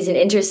 he's an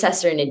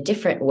intercessor in a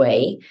different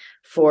way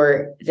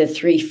for the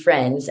three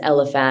friends,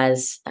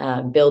 Eliphaz,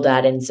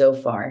 Bildad, and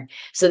Zophar.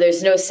 So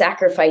there's no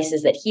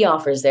sacrifices that he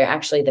offers there.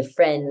 Actually, the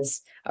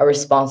friends are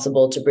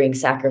responsible to bring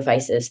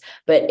sacrifices,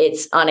 but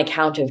it's on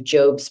account of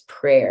Job's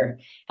prayer,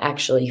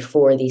 actually,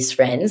 for these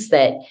friends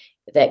that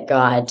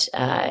God,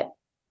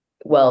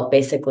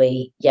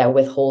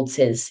 withholds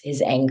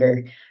his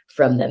anger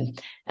from them.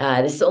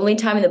 This is the only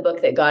time in the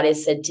book that God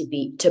is said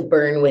to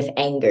burn with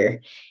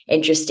anger.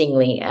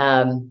 Interestingly,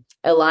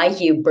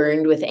 Elihu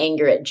burned with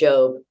anger at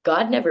Job.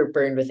 God never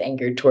burned with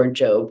anger toward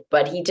Job,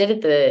 but he did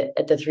at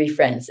the three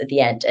friends at the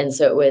end. And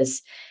so it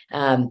was,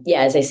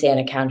 as I say, on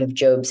account of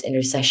Job's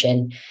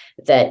intercession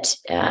that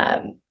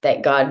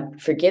God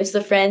forgives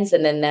the friends,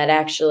 and then that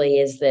actually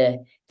is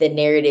the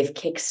narrative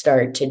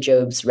kickstart to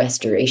Job's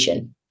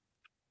restoration.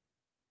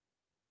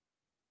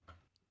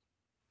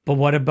 But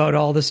what about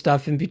all the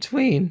stuff in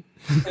between?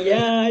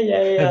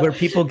 Yeah. Where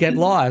people get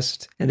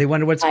lost and they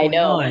wonder what's going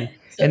on.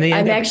 So and they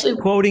end I'm up actually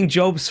quoting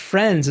Job's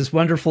friends as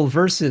wonderful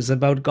verses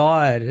about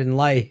God and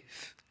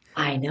life.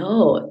 I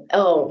know.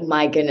 Oh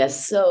my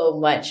goodness, so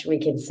much we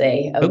can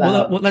say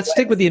about. Well, let's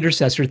stick with the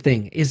intercessor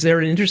thing. Is there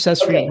an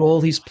intercessory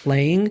role he's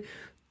playing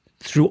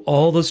through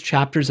all those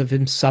chapters of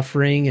him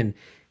suffering and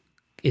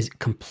is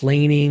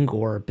complaining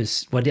or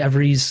whatever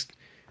he's,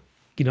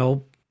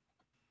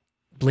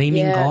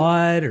 blaming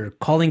God or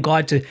calling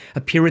God to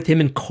appear with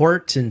him in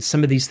court and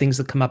some of these things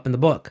that come up in the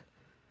book?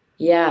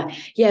 Yeah.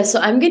 So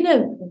I'm going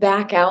to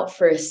back out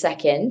for a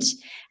second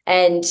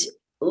and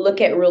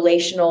look at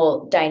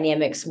relational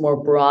dynamics more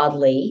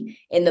broadly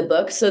in the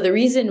book. So the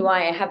reason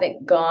why I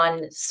haven't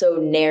gone so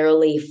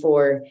narrowly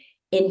for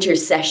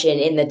intercession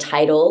in the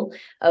title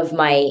of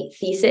my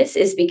thesis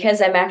is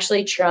because I'm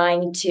actually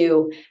trying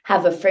to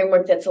have a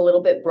framework that's a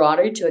little bit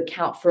broader to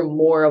account for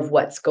more of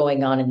what's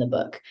going on in the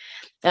book.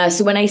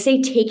 So when I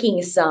say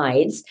taking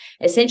sides,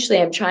 essentially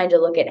I'm trying to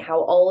look at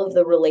how all of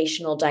the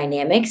relational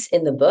dynamics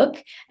in the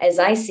book, as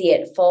I see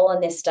it, fall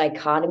on this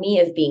dichotomy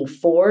of being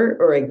for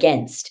or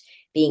against,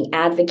 being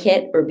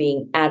advocate or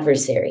being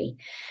adversary.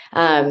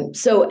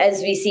 So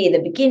as we see in the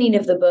beginning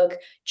of the book,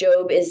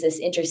 Job is this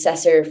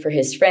intercessor for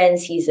his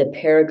friends. He's a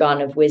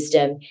paragon of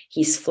wisdom.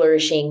 He's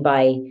flourishing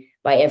by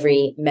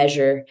every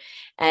measure.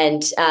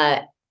 And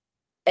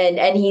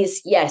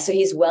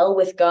he's well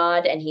with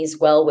God and he's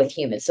well with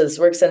humans. So this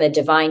works on the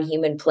divine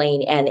human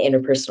plane and the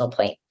interpersonal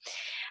plane.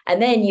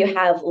 And then you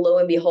have, lo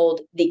and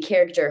behold, the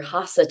character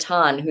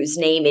Hasatan, whose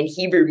name in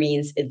Hebrew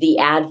means the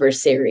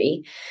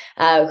adversary,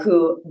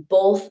 who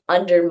both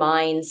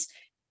undermines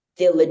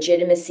the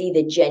legitimacy,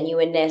 the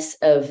genuineness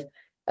of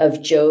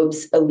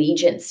Job's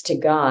allegiance to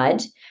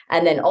God,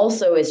 and then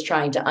also is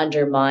trying to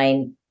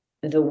undermine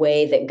the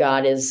way that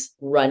God is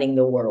running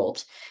the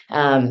world.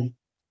 And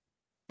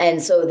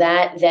so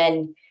that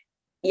then,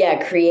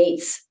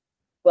 creates,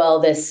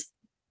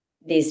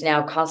 these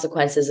now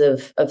consequences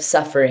of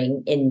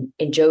suffering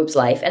in Job's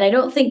life. And I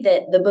don't think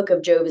that the book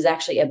of Job is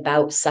actually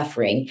about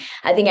suffering.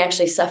 I think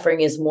actually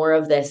suffering is more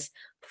of this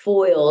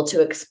foil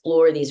to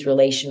explore these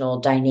relational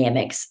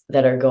dynamics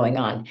that are going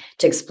on,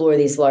 to explore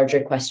these larger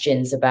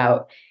questions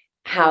about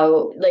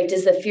how,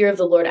 does the fear of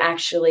the Lord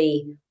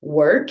actually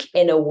work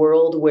in a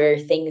world where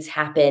things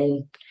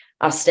happen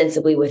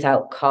ostensibly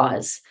without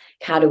cause?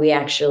 How do we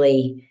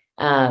actually,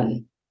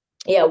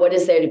 what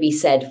is there to be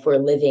said for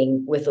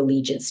living with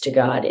allegiance to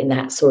God in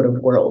that sort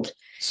of world?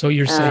 So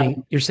you're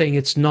saying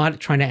it's not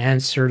trying to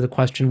answer the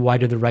question, why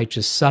do the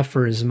righteous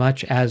suffer, as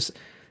much as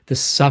the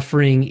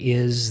suffering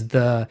is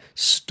the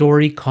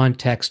story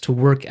context to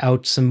work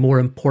out some more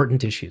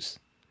important issues.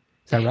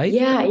 Is that right?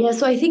 Yeah.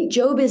 So I think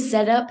Job is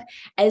set up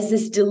as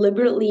this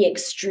deliberately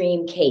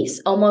extreme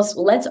case. Almost,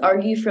 let's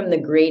argue from the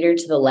greater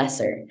to the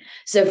lesser.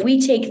 So if we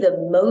take the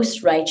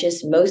most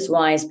righteous, most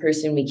wise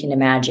person we can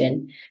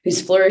imagine,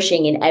 who's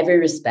flourishing in every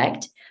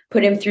respect,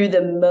 put him through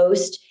the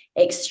most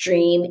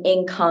extreme,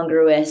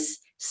 incongruous,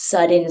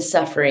 sudden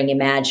suffering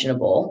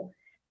imaginable,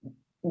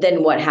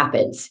 then what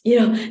happens?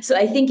 So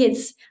I think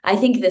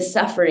the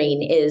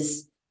suffering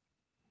is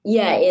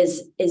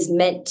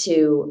meant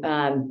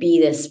to be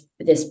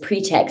this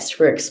pretext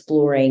for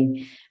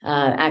exploring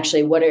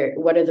actually what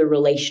are the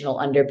relational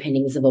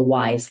underpinnings of a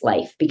wise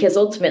life, because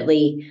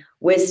ultimately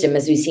wisdom,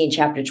 as we see in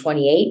chapter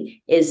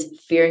 28, is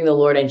fearing the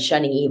Lord and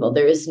shunning evil.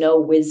 There is no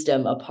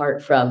wisdom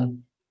apart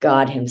from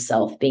God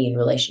himself, being in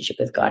relationship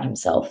with God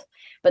himself.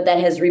 but that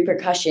has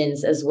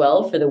repercussions as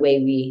well for the way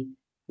we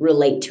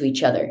relate to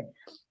each other.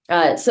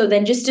 So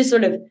then just to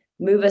sort of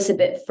move us a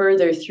bit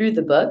further through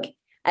the book,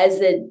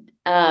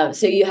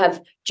 so you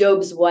have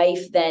Job's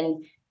wife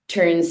then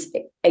turns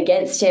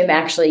against him,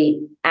 actually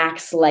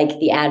acts like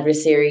the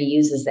adversary,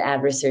 uses the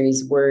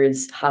adversary's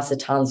words,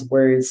 Hasatan's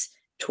words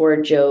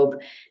toward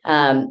Job.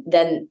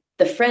 Then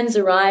the friends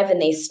arrive and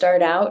they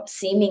start out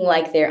seeming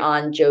like they're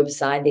on Job's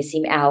side. They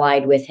seem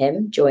allied with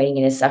him, joining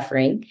in his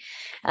suffering.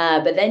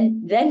 But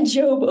then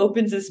Job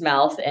opens his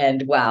mouth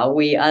and wow,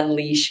 we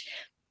unleash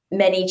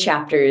many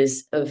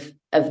chapters of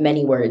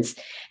many words.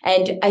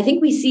 And I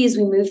think we see as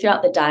we move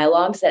throughout the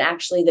dialogues that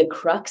actually the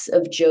crux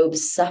of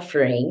Job's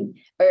suffering,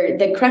 or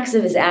the crux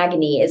of his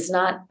agony, is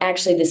not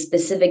actually the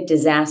specific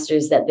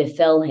disasters that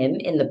befell him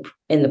in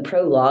the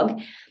prologue,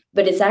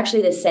 but it's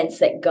actually the sense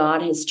that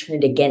God has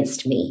turned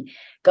against me.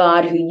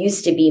 God, who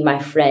used to be my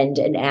friend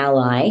and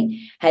ally,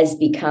 has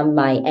become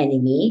my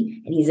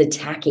enemy, and he's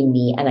attacking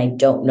me, and I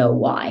don't know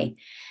why.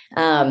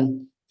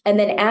 And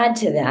then add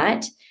to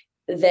that,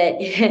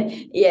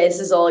 yeah, this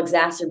is all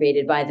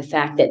exacerbated by the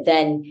fact that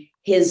then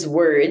his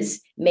words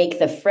make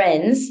the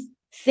friends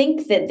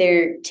think that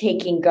they're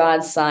taking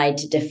God's side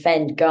to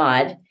defend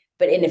God,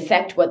 but in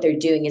effect, what they're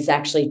doing is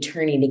actually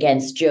turning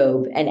against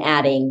Job and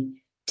adding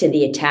to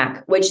the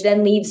attack, which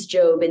then leaves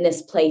Job in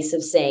this place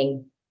of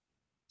saying,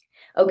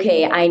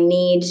 okay, I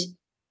need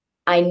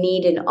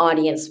an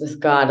audience with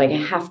God. Like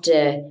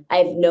I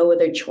have no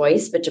other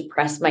choice but to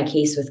press my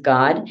case with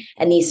God.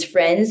 And these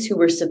friends who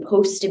were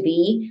supposed to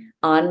be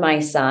on my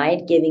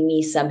side, giving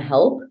me some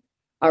help,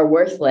 are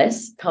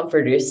worthless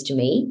comforters to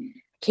me.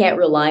 Can't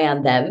rely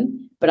on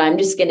them, but I'm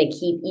just going to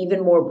keep even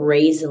more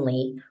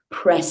brazenly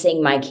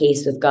pressing my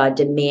case with God,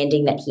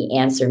 demanding that he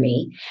answer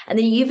me. And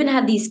then you even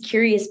have these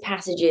curious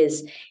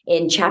passages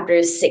in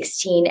chapters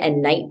 16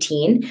 and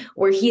 19,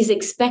 where he's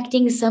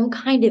expecting some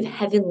kind of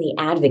heavenly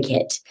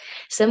advocate,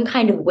 some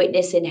kind of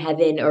witness in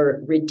heaven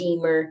or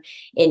redeemer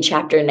in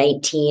chapter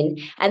 19.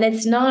 And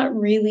it's not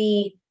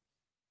really,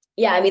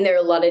 yeah, I mean, there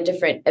are a lot of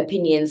different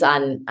opinions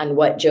on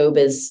what Job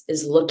is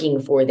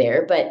looking for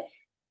there, but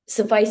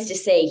suffice to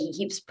say, he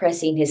keeps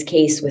pressing his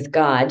case with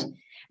God.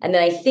 And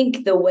then I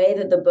think the way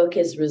that the book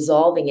is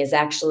resolving is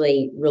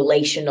actually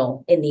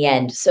relational in the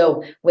end.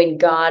 So when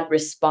God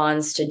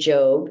responds to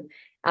Job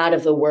out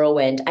of the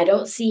whirlwind, I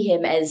don't see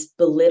him as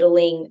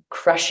belittling,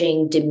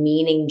 crushing,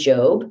 demeaning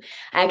Job.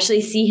 I actually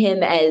see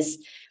him as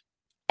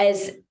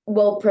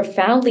well,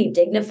 profoundly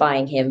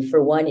dignifying him,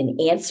 for one, and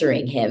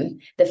answering him,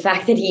 the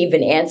fact that he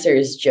even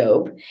answers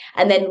Job,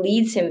 and then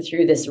leads him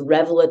through this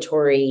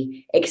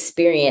revelatory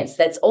experience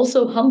that's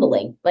also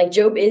humbling. Like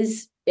Job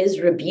is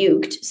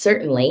rebuked,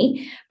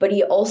 certainly, but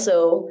he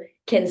also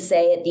can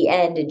say at the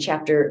end in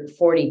chapter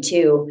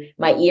 42,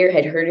 my ear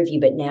had heard of you,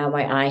 but now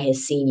my eye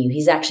has seen you.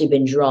 He's actually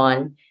been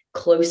drawn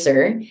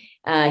closer.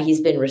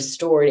 He's been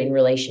restored in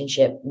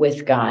relationship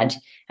with God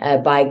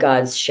by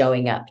God's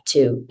showing up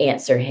to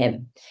answer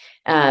him.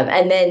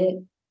 And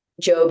then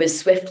Job is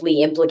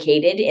swiftly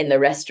implicated in the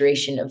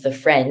restoration of the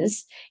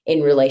friends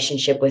in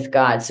relationship with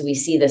God. So we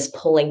see this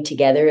pulling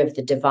together of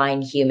the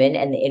divine human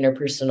and the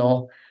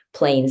interpersonal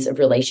planes of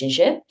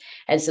relationship.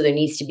 And so there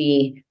needs to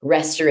be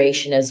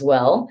restoration as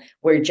well,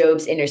 where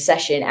Job's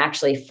intercession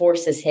actually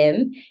forces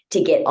him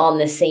to get on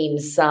the same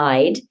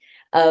side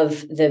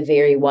of the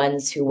very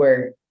ones who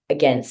were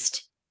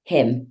against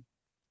him.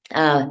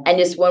 And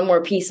just one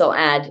more piece I'll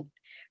add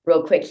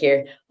real quick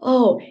here.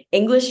 Oh,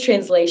 English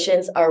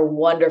translations are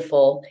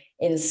wonderful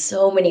in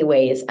so many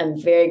ways.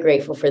 I'm very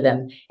grateful for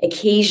them.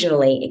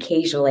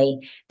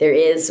 Occasionally, there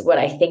is what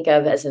I think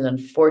of as an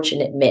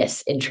unfortunate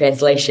miss in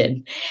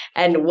translation.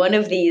 And one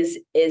of these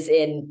is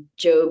in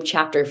Job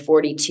chapter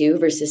 42,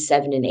 verses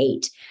 7 and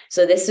 8.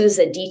 So this was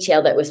a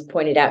detail that was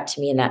pointed out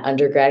to me in that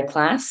undergrad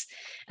class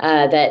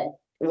that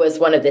was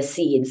one of the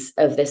seeds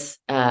of this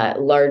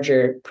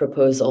larger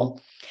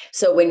proposal.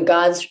 So when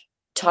God's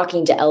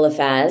talking to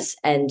Eliphaz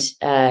and,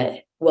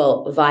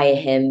 via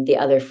him, the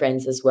other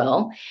friends as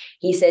well,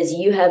 he says,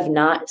 you have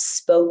not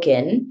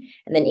spoken.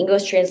 And then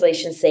English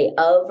translations say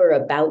of or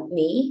about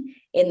me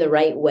in the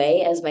right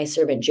way as my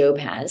servant Job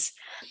has.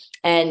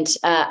 And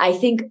I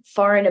think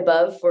far and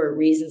above, for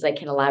reasons I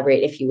can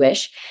elaborate if you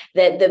wish,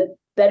 that the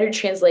better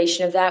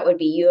translation of that would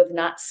be, you have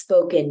not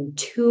spoken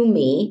to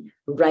me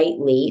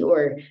rightly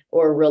or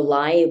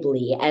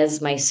reliably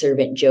as my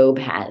servant Job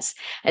has.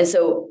 And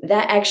so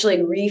that actually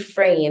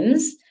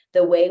reframes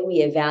the way we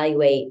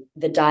evaluate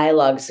the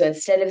dialogue. So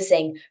instead of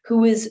saying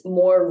who is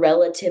more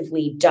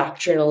relatively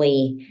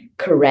doctrinally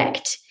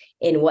correct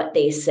in what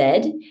they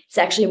said, it's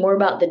actually more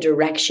about the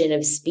direction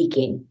of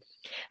speaking.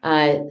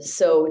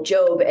 So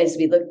Job, as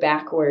we look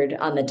backward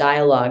on the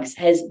dialogues,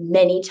 has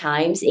many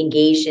times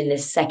engaged in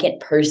this second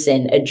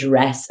person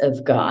address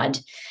of God.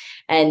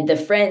 And the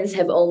friends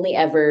have only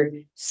ever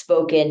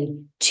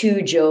spoken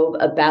to Job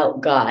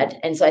about God.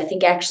 And so I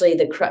think actually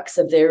the crux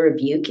of their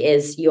rebuke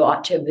is, you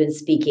ought to have been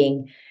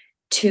speaking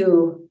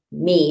to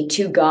me,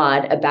 to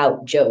God,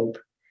 about Job,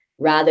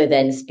 rather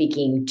than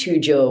speaking to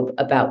Job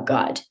about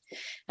God.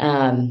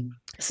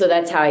 So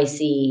that's how I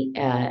see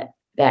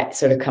that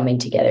sort of coming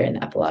together in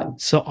the epilogue.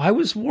 So I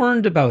was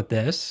warned about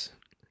this.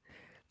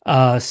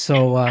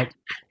 So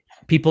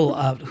people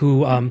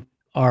who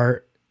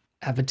are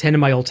have attended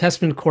my Old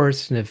Testament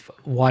course and have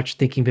watched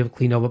Thinking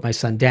Biblically know about my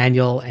son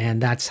Daniel,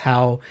 and that's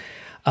how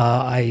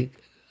I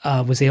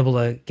was able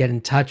to get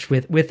in touch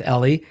with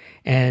Ellie,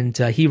 and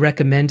he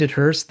recommended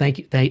her. So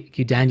thank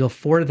you, Daniel,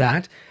 for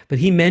that. But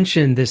he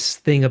mentioned this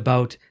thing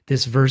about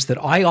this verse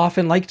that I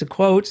often like to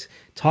quote,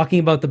 talking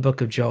about the book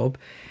of Job.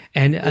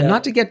 And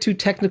not to get too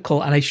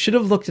technical, and I should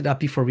have looked it up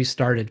before we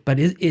started, but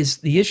is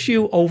the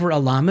issue over a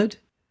lamed?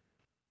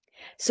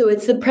 So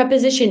it's the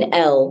preposition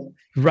el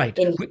Right.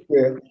 in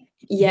Hebrew.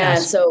 Yeah.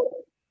 Yes. So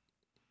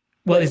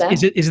Well, what's that?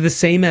 is it the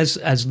same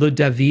as Le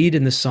David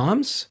in the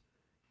Psalms?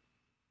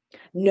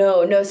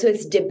 No. So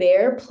it's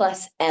deber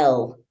plus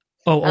el.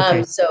 Oh,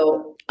 okay.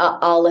 So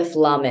Aleph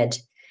Lamed.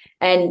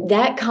 And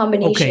that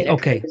combination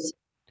Okay. occurs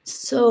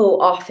so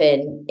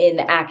often in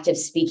the act of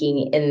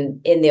speaking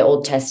in the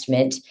Old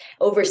Testament.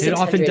 Over It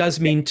 600. often does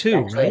mean two,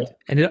 actually. right?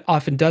 And it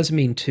often does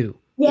mean two.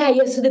 Yeah.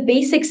 So the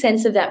basic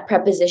sense of that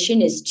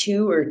preposition is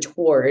to or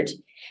toward.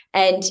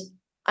 And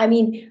I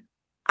mean,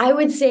 I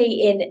would say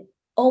in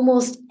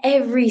almost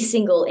every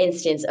single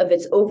instance of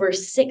its over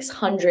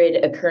 600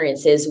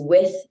 occurrences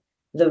with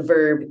the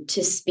verb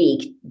to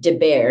speak,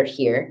 deber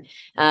here,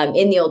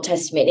 in the Old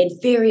Testament, it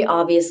very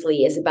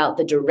obviously is about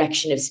the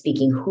direction of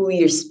speaking, who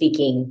you're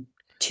speaking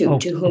to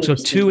whom. So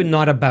to and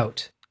not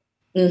about.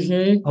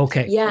 Mm-hmm.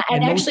 Okay. Yeah,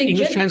 and most actually,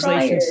 English just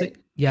translations prior,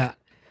 say,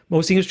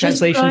 most English just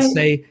translations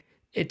prior, say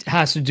it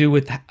has to do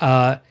with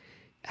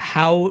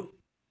how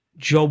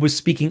Job was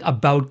speaking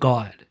about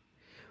God,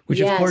 which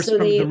of yeah. course, So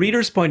from the they,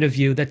 reader's point of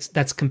view,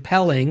 that's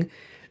compelling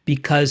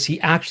because he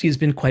actually has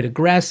been quite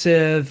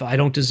aggressive. I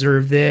don't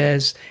deserve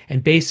this,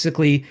 and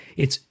basically,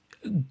 it's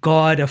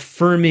God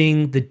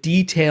affirming the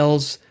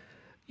details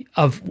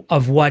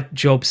of what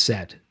Job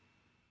said.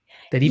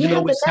 That even yeah,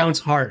 though it but sounds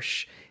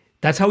harsh,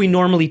 that's how we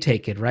normally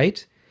take it,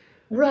 right?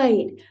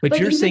 right, But but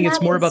you're even saying it's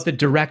that more about is, the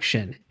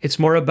direction. It's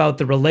more about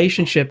the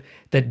relationship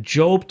that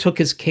Job took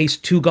his case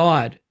to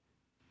God,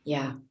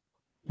 yeah.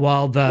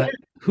 while the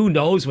who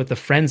knows what the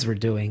friends were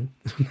doing.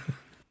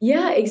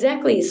 Yeah,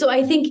 exactly. So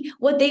I think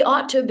what they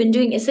ought to have been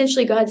doing,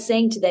 essentially God's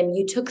saying to them,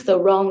 you took the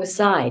wrong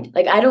side.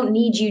 Like, I don't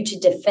need you to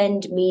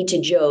defend me to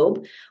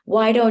Job.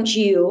 Why don't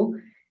you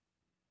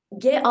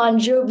get on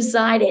Job's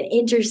side and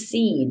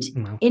intercede?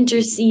 No.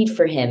 Intercede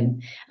for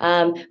him.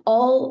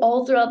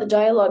 All throughout the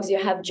dialogues,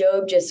 you have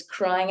Job just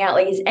crying out,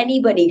 like, is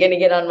anybody going to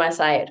get on my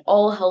side?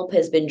 All help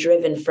has been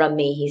driven from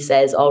me, he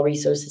says. All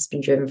resource has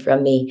been driven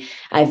from me.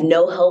 I have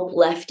no help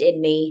left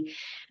in me.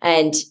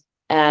 And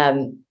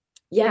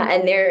yeah,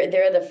 and there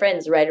are the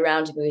friends right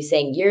around him who's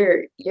saying,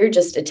 you're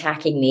just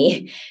attacking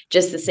me,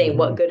 just the same.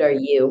 What good are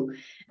you?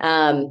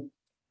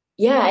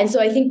 Yeah, and so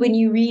I think when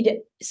you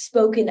read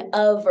spoken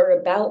of or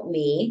about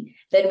me,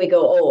 then we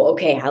go, oh,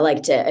 okay, I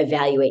like to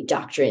evaluate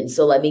doctrine.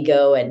 So let me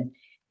go and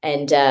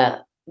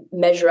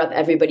measure up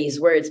everybody's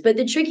words. But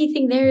the tricky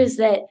thing there is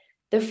that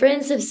the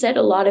friends have said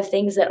a lot of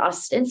things that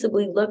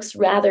ostensibly looks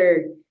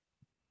rather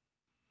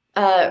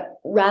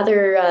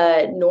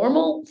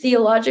normal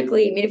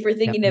theologically. I mean, if we're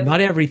thinking of,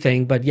 Not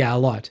everything, but a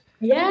lot.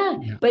 yeah,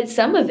 but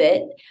some of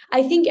it,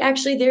 I think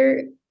actually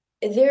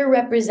they're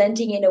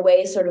representing in a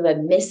way sort of a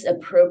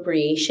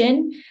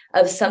misappropriation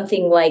of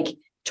something like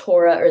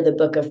Torah or the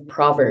book of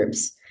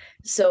Proverbs.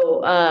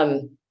 So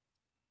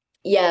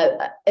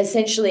yeah,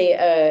 essentially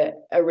a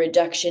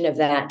reduction of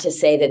that to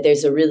say that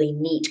there's a really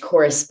neat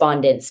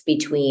correspondence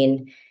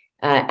between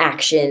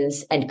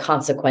actions and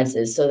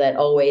consequences, so that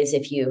always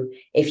if you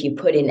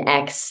put in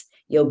X,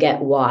 you'll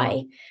get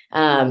Y.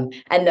 And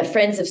the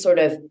friends have sort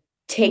of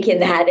taken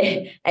that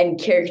and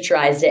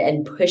characterized it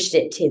and pushed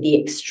it to the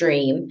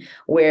extreme,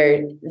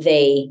 where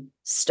they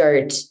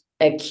start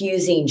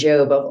accusing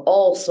Job of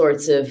all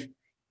sorts of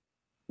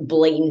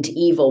blatant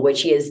evil,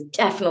 which he has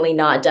definitely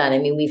not done. I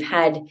mean, we've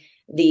had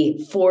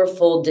the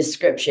fourfold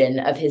description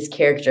of his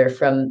character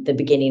from the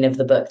beginning of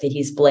the book, that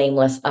he's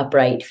blameless,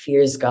 upright,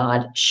 fears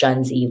God,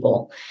 shuns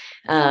evil.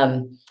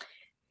 I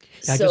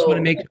just want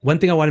to make one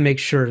thing. I want to make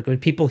sure when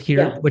people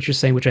hear what you're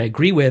saying, which I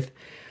agree with,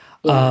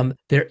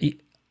 there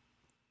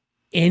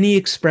any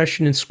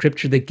expression in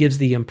scripture that gives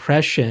the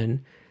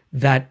impression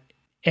that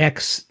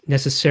X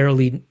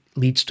necessarily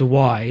leads to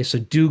Y. So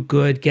do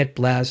good, get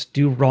blessed,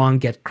 do wrong,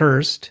 get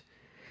cursed.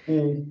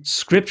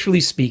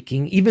 Scripturally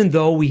speaking, even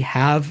though we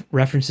have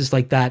references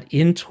like that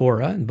in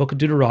Torah, in the book of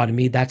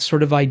Deuteronomy, that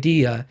sort of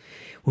idea,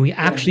 when we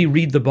actually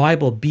read the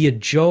Bible, be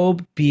it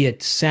Job, be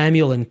it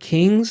Samuel and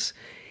Kings,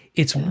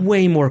 it's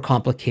way more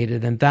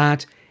complicated than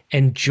that.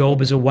 And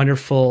Job is a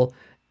wonderful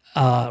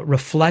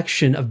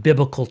reflection of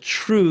biblical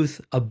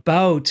truth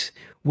about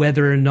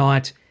whether or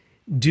not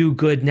do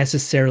good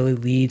necessarily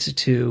leads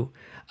to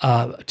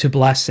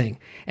blessing.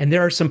 And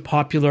there are some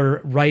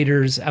popular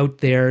writers out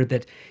there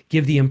that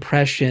give the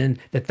impression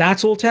that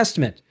that's Old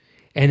Testament,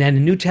 and then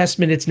the New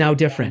Testament it's now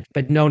different.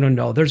 But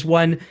no. There's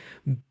one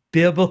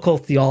biblical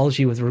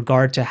theology with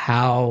regard to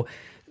how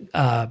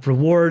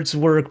rewards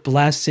work,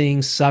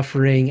 blessing,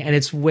 suffering, and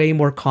it's way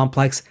more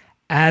complex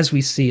as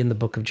we see in the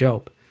book of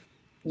Job.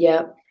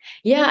 Yeah.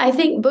 Yeah, I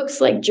think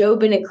books like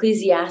Job and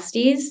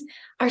Ecclesiastes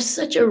are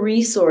such a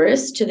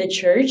resource to the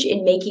church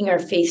in making our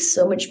faith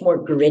so much more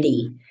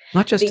gritty.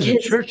 Not just to the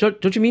Because, church.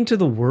 Don't you mean to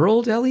the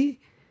world, Ellie?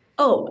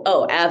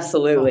 Oh,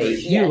 absolutely.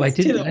 phew. Yes,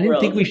 to the I didn't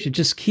think world. we should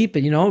just keep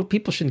it.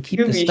 People shouldn't keep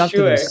You this be stuff to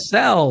sure.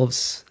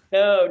 themselves.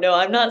 No, no,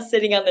 I'm not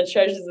sitting on the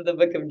treasures of the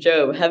book of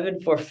Job.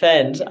 Heaven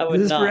forfend. I This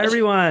would is for not.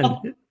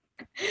 everyone.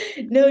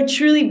 No,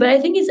 truly. But I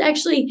think it's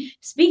actually,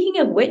 speaking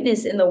of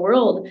witness in the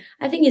world,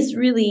 I think it's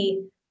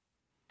really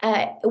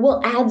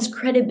adds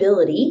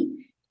credibility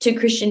to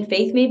Christian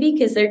faith, maybe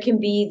because there can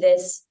be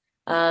this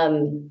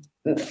from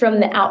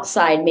the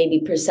outside, maybe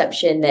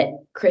perception that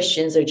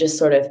Christians are just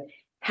sort of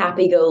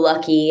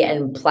happy-go-lucky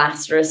and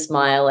plaster a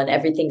smile and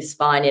everything's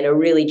fine in a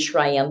really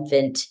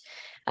triumphant,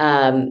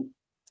 um,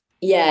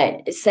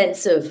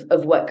 sense of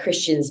what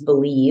Christians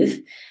believe.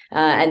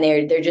 And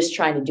they're just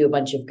trying to do a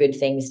bunch of good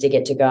things to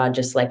get to God,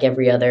 just like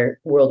every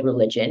other world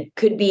religion.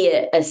 Could be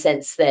a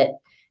sense that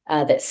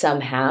that some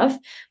have.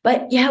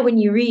 But yeah, when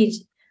you read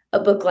a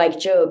book like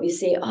Job, you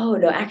say, oh,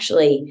 no,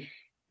 actually,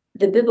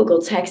 the biblical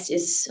text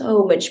is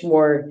so much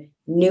more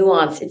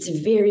nuanced. It's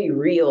very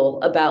real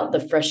about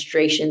the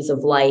frustrations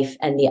of life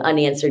and the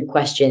unanswered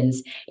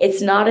questions.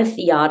 It's not a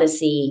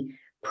theodicy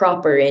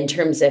proper in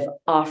terms of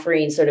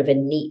offering sort of a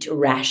neat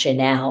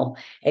rationale,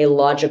 a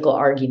logical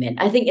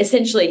argument. I think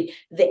essentially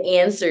the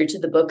answer to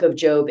the book of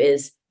Job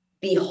is,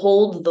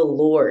 behold the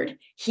Lord.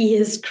 He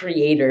is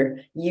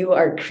creator. You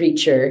are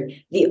creature.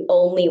 The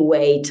only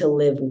way to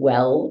live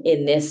well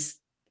in this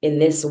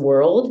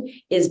world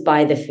is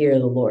by the fear of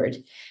the Lord.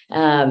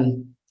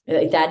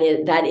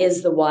 That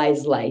is the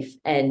wise life,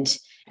 and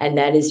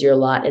that is your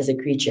lot as a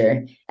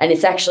creature. And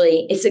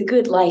it's a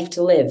good life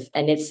to live,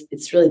 and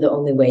it's really the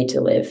only way to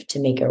live, to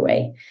make our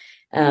way.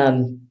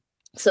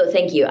 So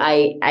thank you.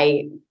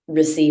 I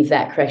receive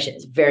that correction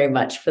very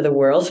much for the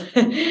world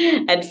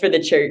and for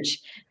the church.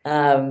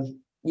 And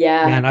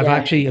I've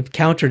actually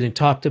encountered and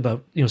talked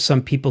about,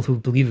 some people who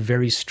believe a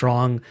very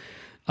strong,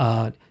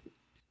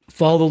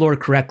 follow the Lord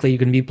correctly, you're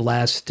going to be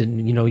blessed,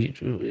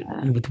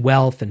 and with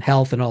wealth and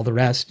health and all the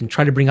rest, and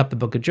try to bring up the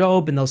book of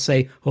Job, and they'll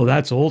say, "Oh,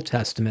 that's Old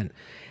Testament,"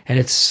 and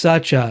it's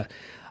such a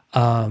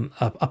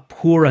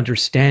poor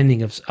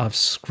understanding of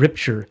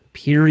Scripture.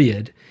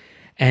 Period.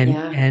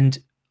 And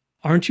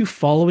aren't you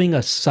following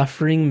a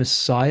suffering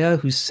Messiah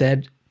who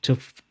said to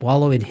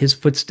follow in his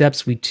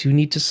footsteps, we too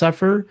need to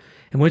suffer?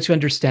 And once you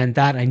understand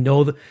that, I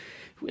know that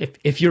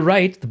if you're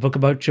right, the book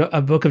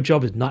of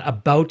Job is not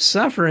about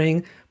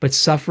suffering, but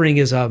suffering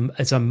is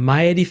a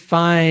mighty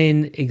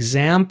fine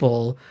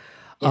example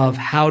of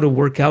how to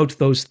work out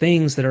those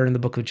things that are in the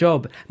book of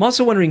Job. I'm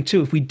also wondering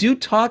too, if we do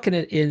talk in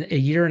a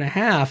year and a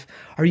half,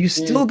 are you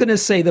still going to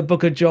say the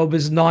book of Job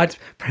is not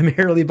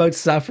primarily about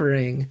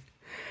suffering?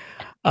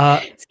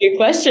 It's a good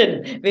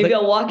question. Maybe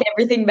I'll walk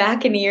everything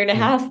back in a year and a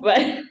half,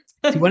 but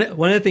See, one of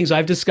the things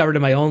I've discovered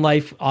in my own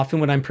life, often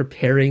when I'm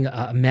preparing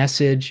a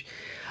message,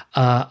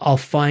 I'll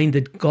find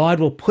that God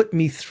will put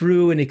me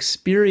through an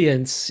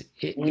experience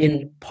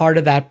in part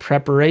of that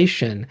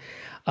preparation.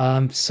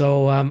 I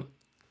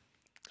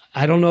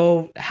don't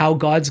know how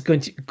God's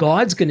going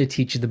to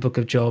teach you the book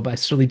of Job. I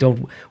certainly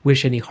don't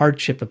wish any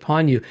hardship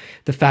upon you.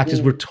 The fact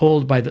is, we're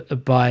told by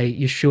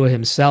Yeshua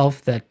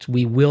himself that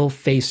we will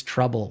face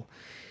trouble.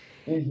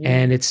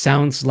 And it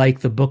sounds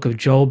like the book of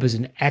Job is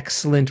an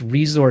excellent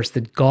resource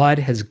that God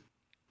has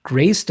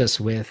graced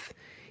us with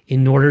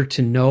in order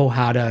to know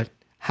how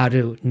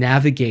to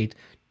navigate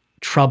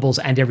troubles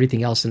and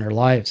everything else in our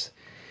lives.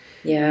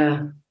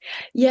 Yeah.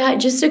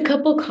 Just a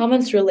couple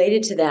comments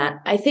related to that.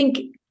 I think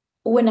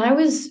when I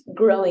was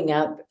growing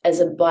up as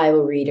a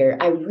Bible reader,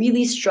 I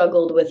really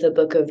struggled with the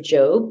book of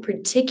Job,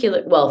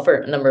 for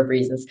a number of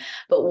reasons.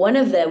 But one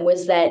of them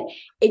was that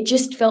it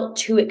just felt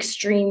too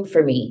extreme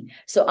for me.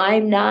 So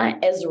I'm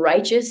not as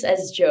righteous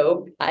as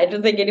Job. I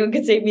don't think anyone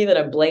could say to me that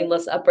I'm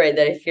blameless, upright,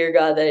 that I fear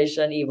God, that I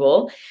shun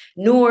evil,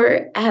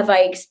 nor have I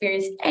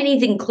experienced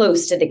anything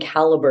close to the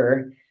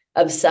caliber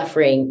of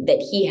suffering that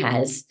he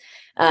has.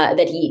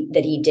 That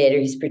he did, or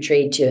he's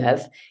portrayed to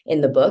have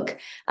in the book.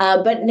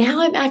 But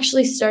now I'm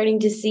actually starting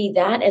to see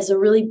that as a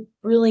really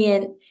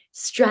brilliant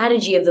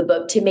strategy of the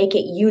book to make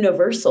it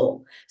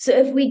universal. So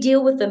if we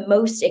deal with the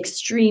most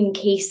extreme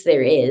case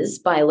there is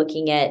by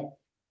looking at,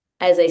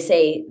 as I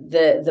say,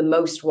 the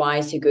most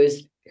wise who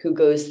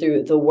goes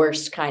through the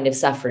worst kind of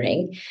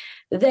suffering,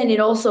 then it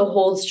also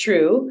holds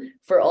true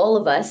for all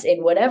of us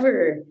in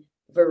whatever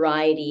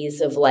varieties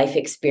of life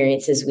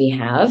experiences we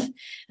have.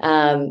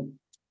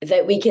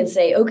 That we can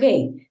say,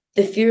 okay,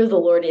 the fear of the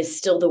Lord is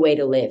still the way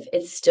to live.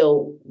 It's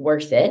still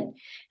worth it.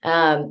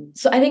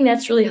 So I think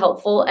that's really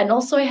helpful. And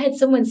also I had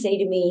someone say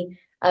to me,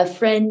 a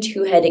friend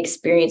who had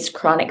experienced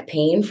chronic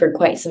pain for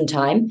quite some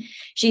time.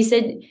 She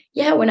said,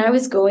 yeah, when I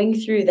was going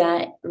through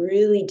that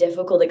really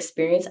difficult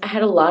experience, I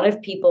had a lot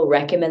of people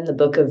recommend the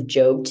book of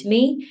Job to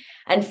me.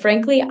 And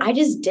frankly, I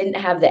just didn't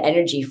have the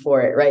energy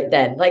for it right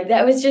then. Like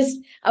I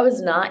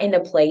was not in a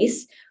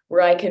place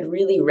where I could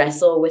really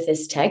wrestle with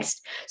this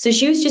text. So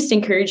she was just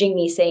encouraging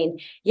me, saying,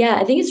 yeah,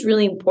 I think it's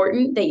really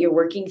important that you're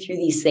working through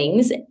these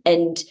things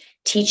and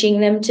teaching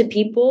them to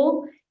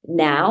people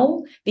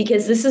now,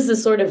 because this is the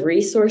sort of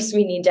resource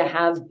we need to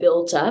have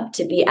built up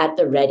to be at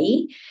the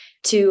ready,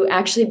 to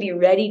actually be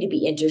ready to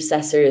be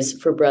intercessors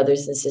for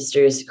brothers and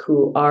sisters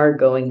who are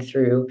going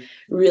through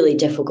really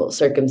difficult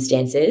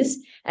circumstances,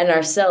 and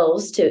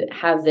ourselves to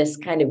have this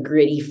kind of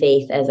gritty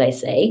faith, as I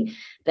say,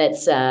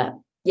 that's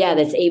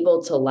that's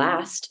able to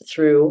last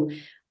through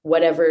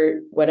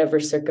whatever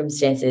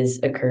circumstances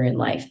occur in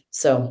life.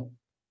 So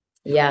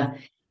yeah,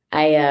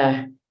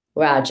 I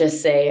wow,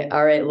 just say,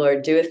 all right,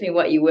 Lord, do with me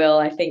what you will.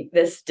 I think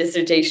this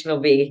dissertation will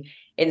be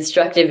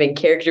instructive and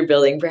character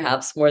building,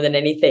 perhaps more than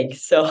anything.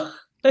 So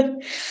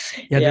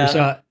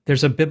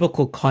There's a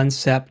biblical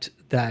concept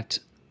that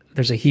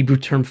there's a Hebrew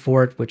term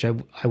for it, which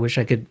I wish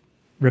I could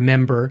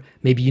remember.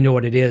 Maybe you know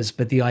what it is,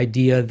 but the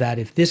idea that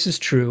if this is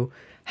true,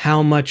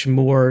 how much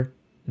more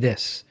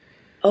this?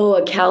 Oh,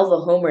 a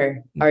Calva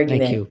Homer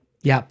argument. Thank you.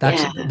 Yeah,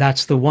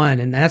 that's the one,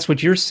 and that's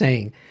what you're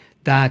saying.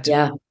 That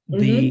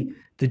Mm-hmm.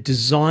 the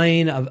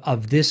design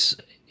of this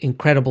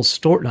incredible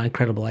story, not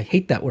incredible, I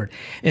hate that word,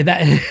 and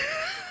that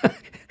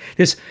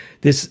this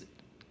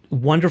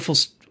wonderful.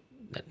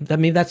 I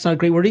mean, that's not a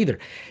great word either.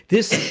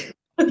 This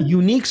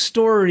unique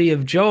story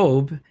of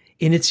Job,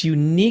 in its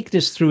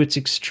uniqueness through its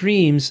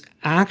extremes,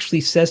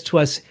 actually says to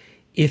us,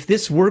 if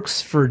this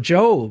works for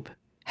Job,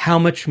 how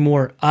much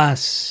more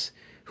us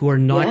who are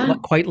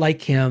not quite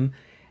like him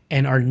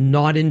and are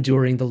not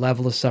enduring the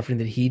level of suffering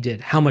that he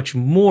did, how much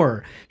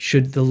more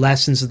should the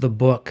lessons of the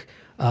book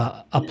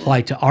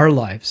apply to our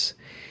lives?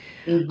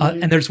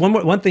 Mm-hmm. And there's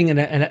one thing,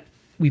 and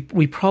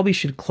we probably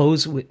should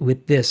close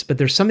with this, but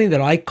there's something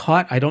that I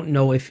caught. I don't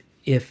know if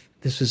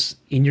this was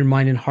in your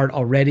mind and heart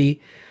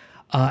already,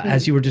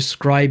 as you were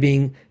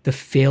describing the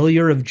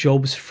failure of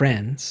Job's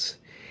friends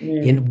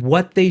in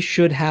what they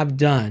should have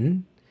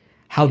done,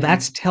 how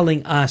that's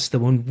telling us that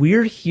when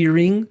we're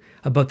hearing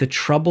about the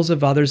troubles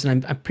of others,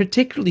 and I'm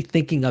particularly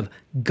thinking of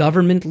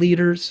government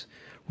leaders,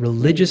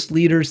 religious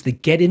leaders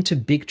that get into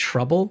big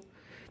trouble,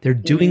 they're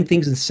doing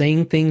things and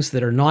saying things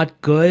that are not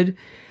good.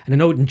 And I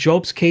know in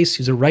Job's case,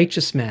 he's a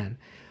righteous man,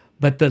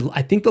 but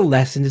I think the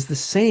lesson is the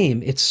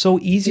same. It's so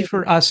easy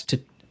for us to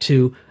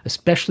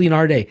especially in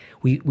our day,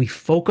 we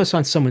focus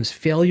on someone's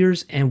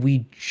failures and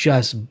we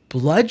just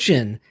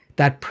bludgeon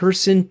that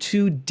person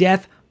to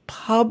death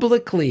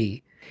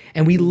publicly.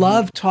 And we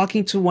love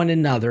talking to one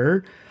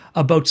another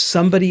about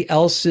somebody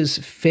else's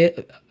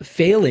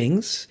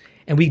failings,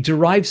 and we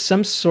derive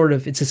some sort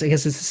of, I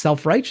guess it's a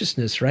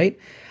self-righteousness, right?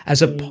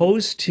 As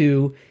opposed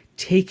to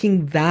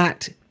taking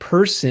that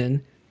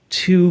person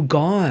to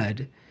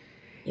God.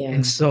 Yeah.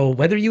 And so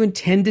whether you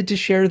intended to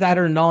share that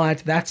or not,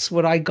 that's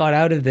what I got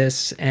out of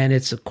this. And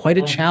it's quite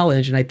a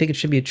challenge. And I think it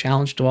should be a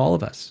challenge to all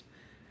of us.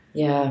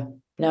 Yeah,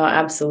 no,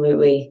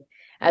 absolutely.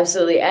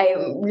 Absolutely. I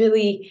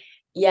really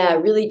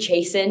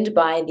chastened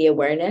by the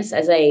awareness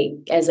as I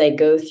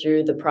go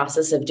through the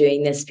process of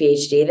doing this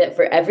PhD, that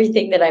for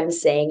everything that I'm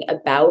saying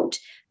about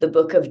the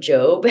book of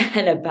Job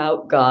and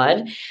about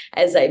God,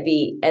 as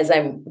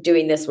I'm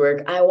doing this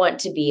work, I want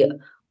to be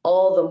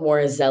all the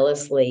more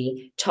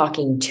zealously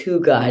talking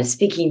to God,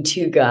 speaking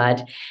to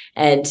God,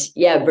 and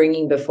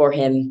bringing before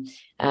him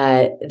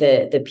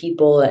the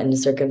people and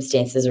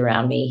circumstances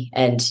around me.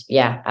 And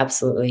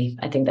absolutely,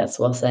 I think that's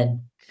well said.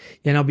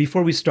 Now,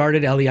 before we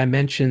started, Ellie, I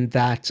mentioned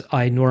that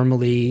I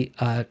normally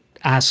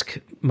ask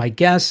my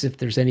guests if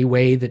there's any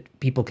way that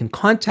people can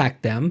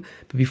contact them.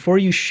 But before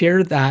you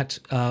share that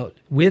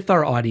with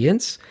our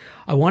audience,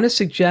 I want to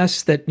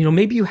suggest that,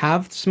 maybe you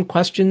have some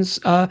questions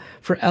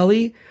for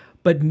Ellie,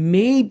 but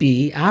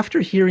maybe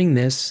after hearing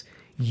this,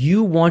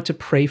 you want to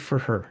pray for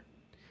her.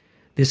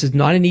 This is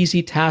not an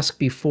easy task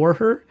before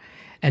her.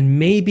 And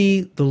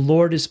maybe the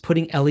Lord is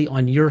putting Ellie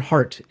on your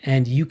heart,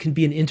 and you can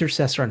be an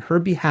intercessor on her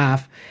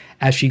behalf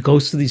as she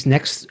goes through these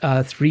next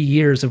 3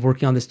 years of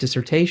working on this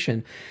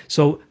dissertation.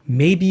 So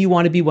maybe you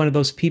want to be one of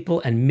those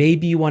people, and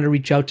maybe you want to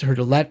reach out to her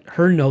to let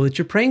her know that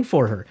you're praying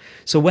for her.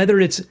 So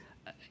whether it's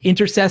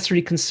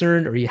intercessory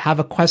concern or you have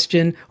a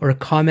question or a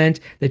comment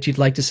that you'd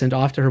like to send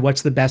off to her,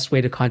 what's the best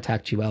way to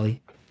contact you, Ellie?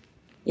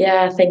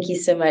 Yeah, thank you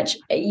so much.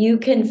 You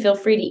can feel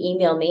free to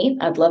email me.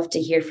 I'd love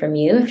to hear from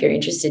you if you're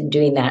interested in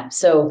doing that.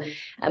 So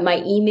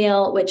my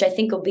email, which I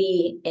think will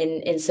be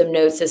in some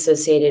notes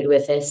associated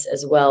with this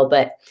as well,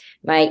 but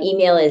my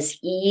email is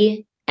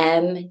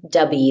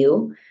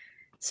EMW,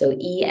 so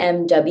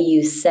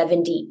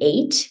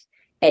EMW78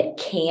 at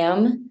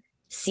cam.ac.uk.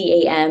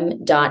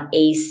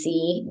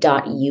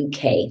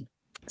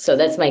 So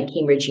that's my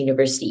Cambridge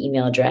University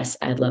email address.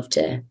 I'd love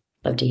to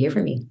hear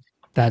from you.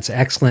 That's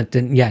excellent.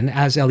 And and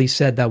as Ellie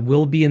said, that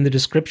will be in the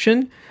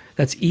description.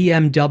 That's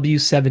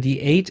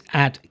EMW78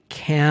 at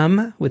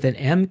cam, with an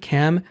M,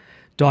 cam.ac.uk.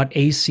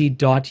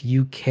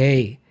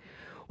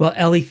 Well,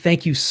 Ellie,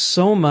 thank you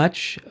so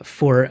much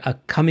for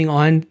coming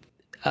on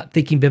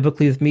Thinking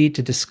Biblically with me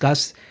to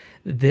discuss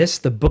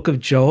the book of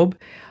Job.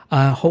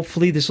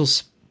 Hopefully this will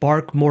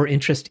spark more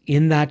interest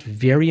in that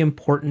very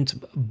important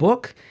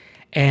book.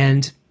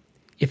 And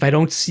if I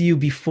don't see you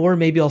before,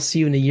 maybe I'll see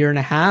you in a year and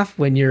a half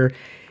when you're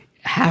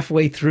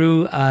halfway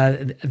through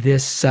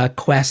this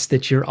quest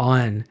that you're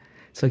on.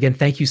 So again,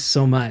 thank you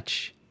so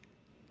much.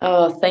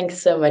 Oh, thanks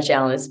so much,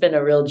 Alan. It's been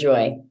a real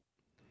joy.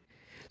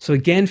 So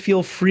again,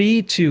 feel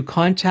free to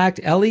contact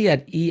Ellie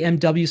at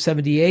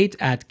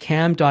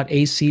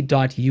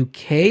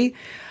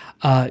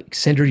emw78@cam.ac.uk.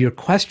 Send her your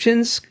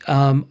questions.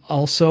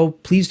 Also,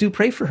 please do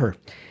pray for her.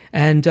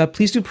 And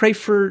please do pray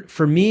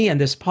for me and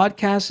this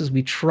podcast as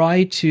we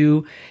try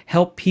to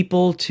help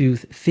people to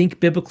think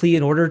biblically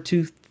in order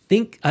to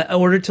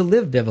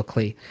live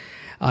biblically.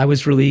 I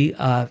was really,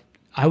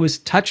 I was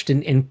touched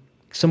and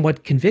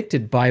somewhat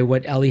convicted by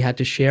what Ellie had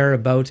to share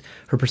about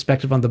her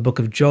perspective on the book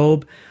of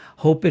Job.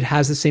 Hope it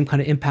has the same kind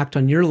of impact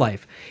on your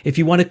life. If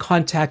you want to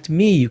contact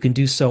me, you can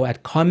do so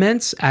at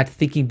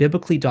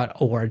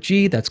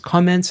comments@thinkingbiblically.org. That's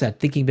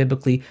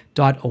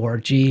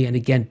comments@thinkingbiblically.org. And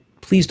again,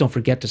 please don't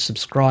forget to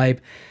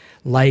subscribe,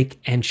 like,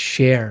 and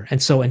share.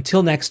 And so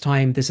until next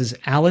time, this is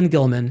Alan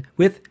Gilman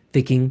with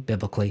Thinking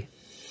Biblically.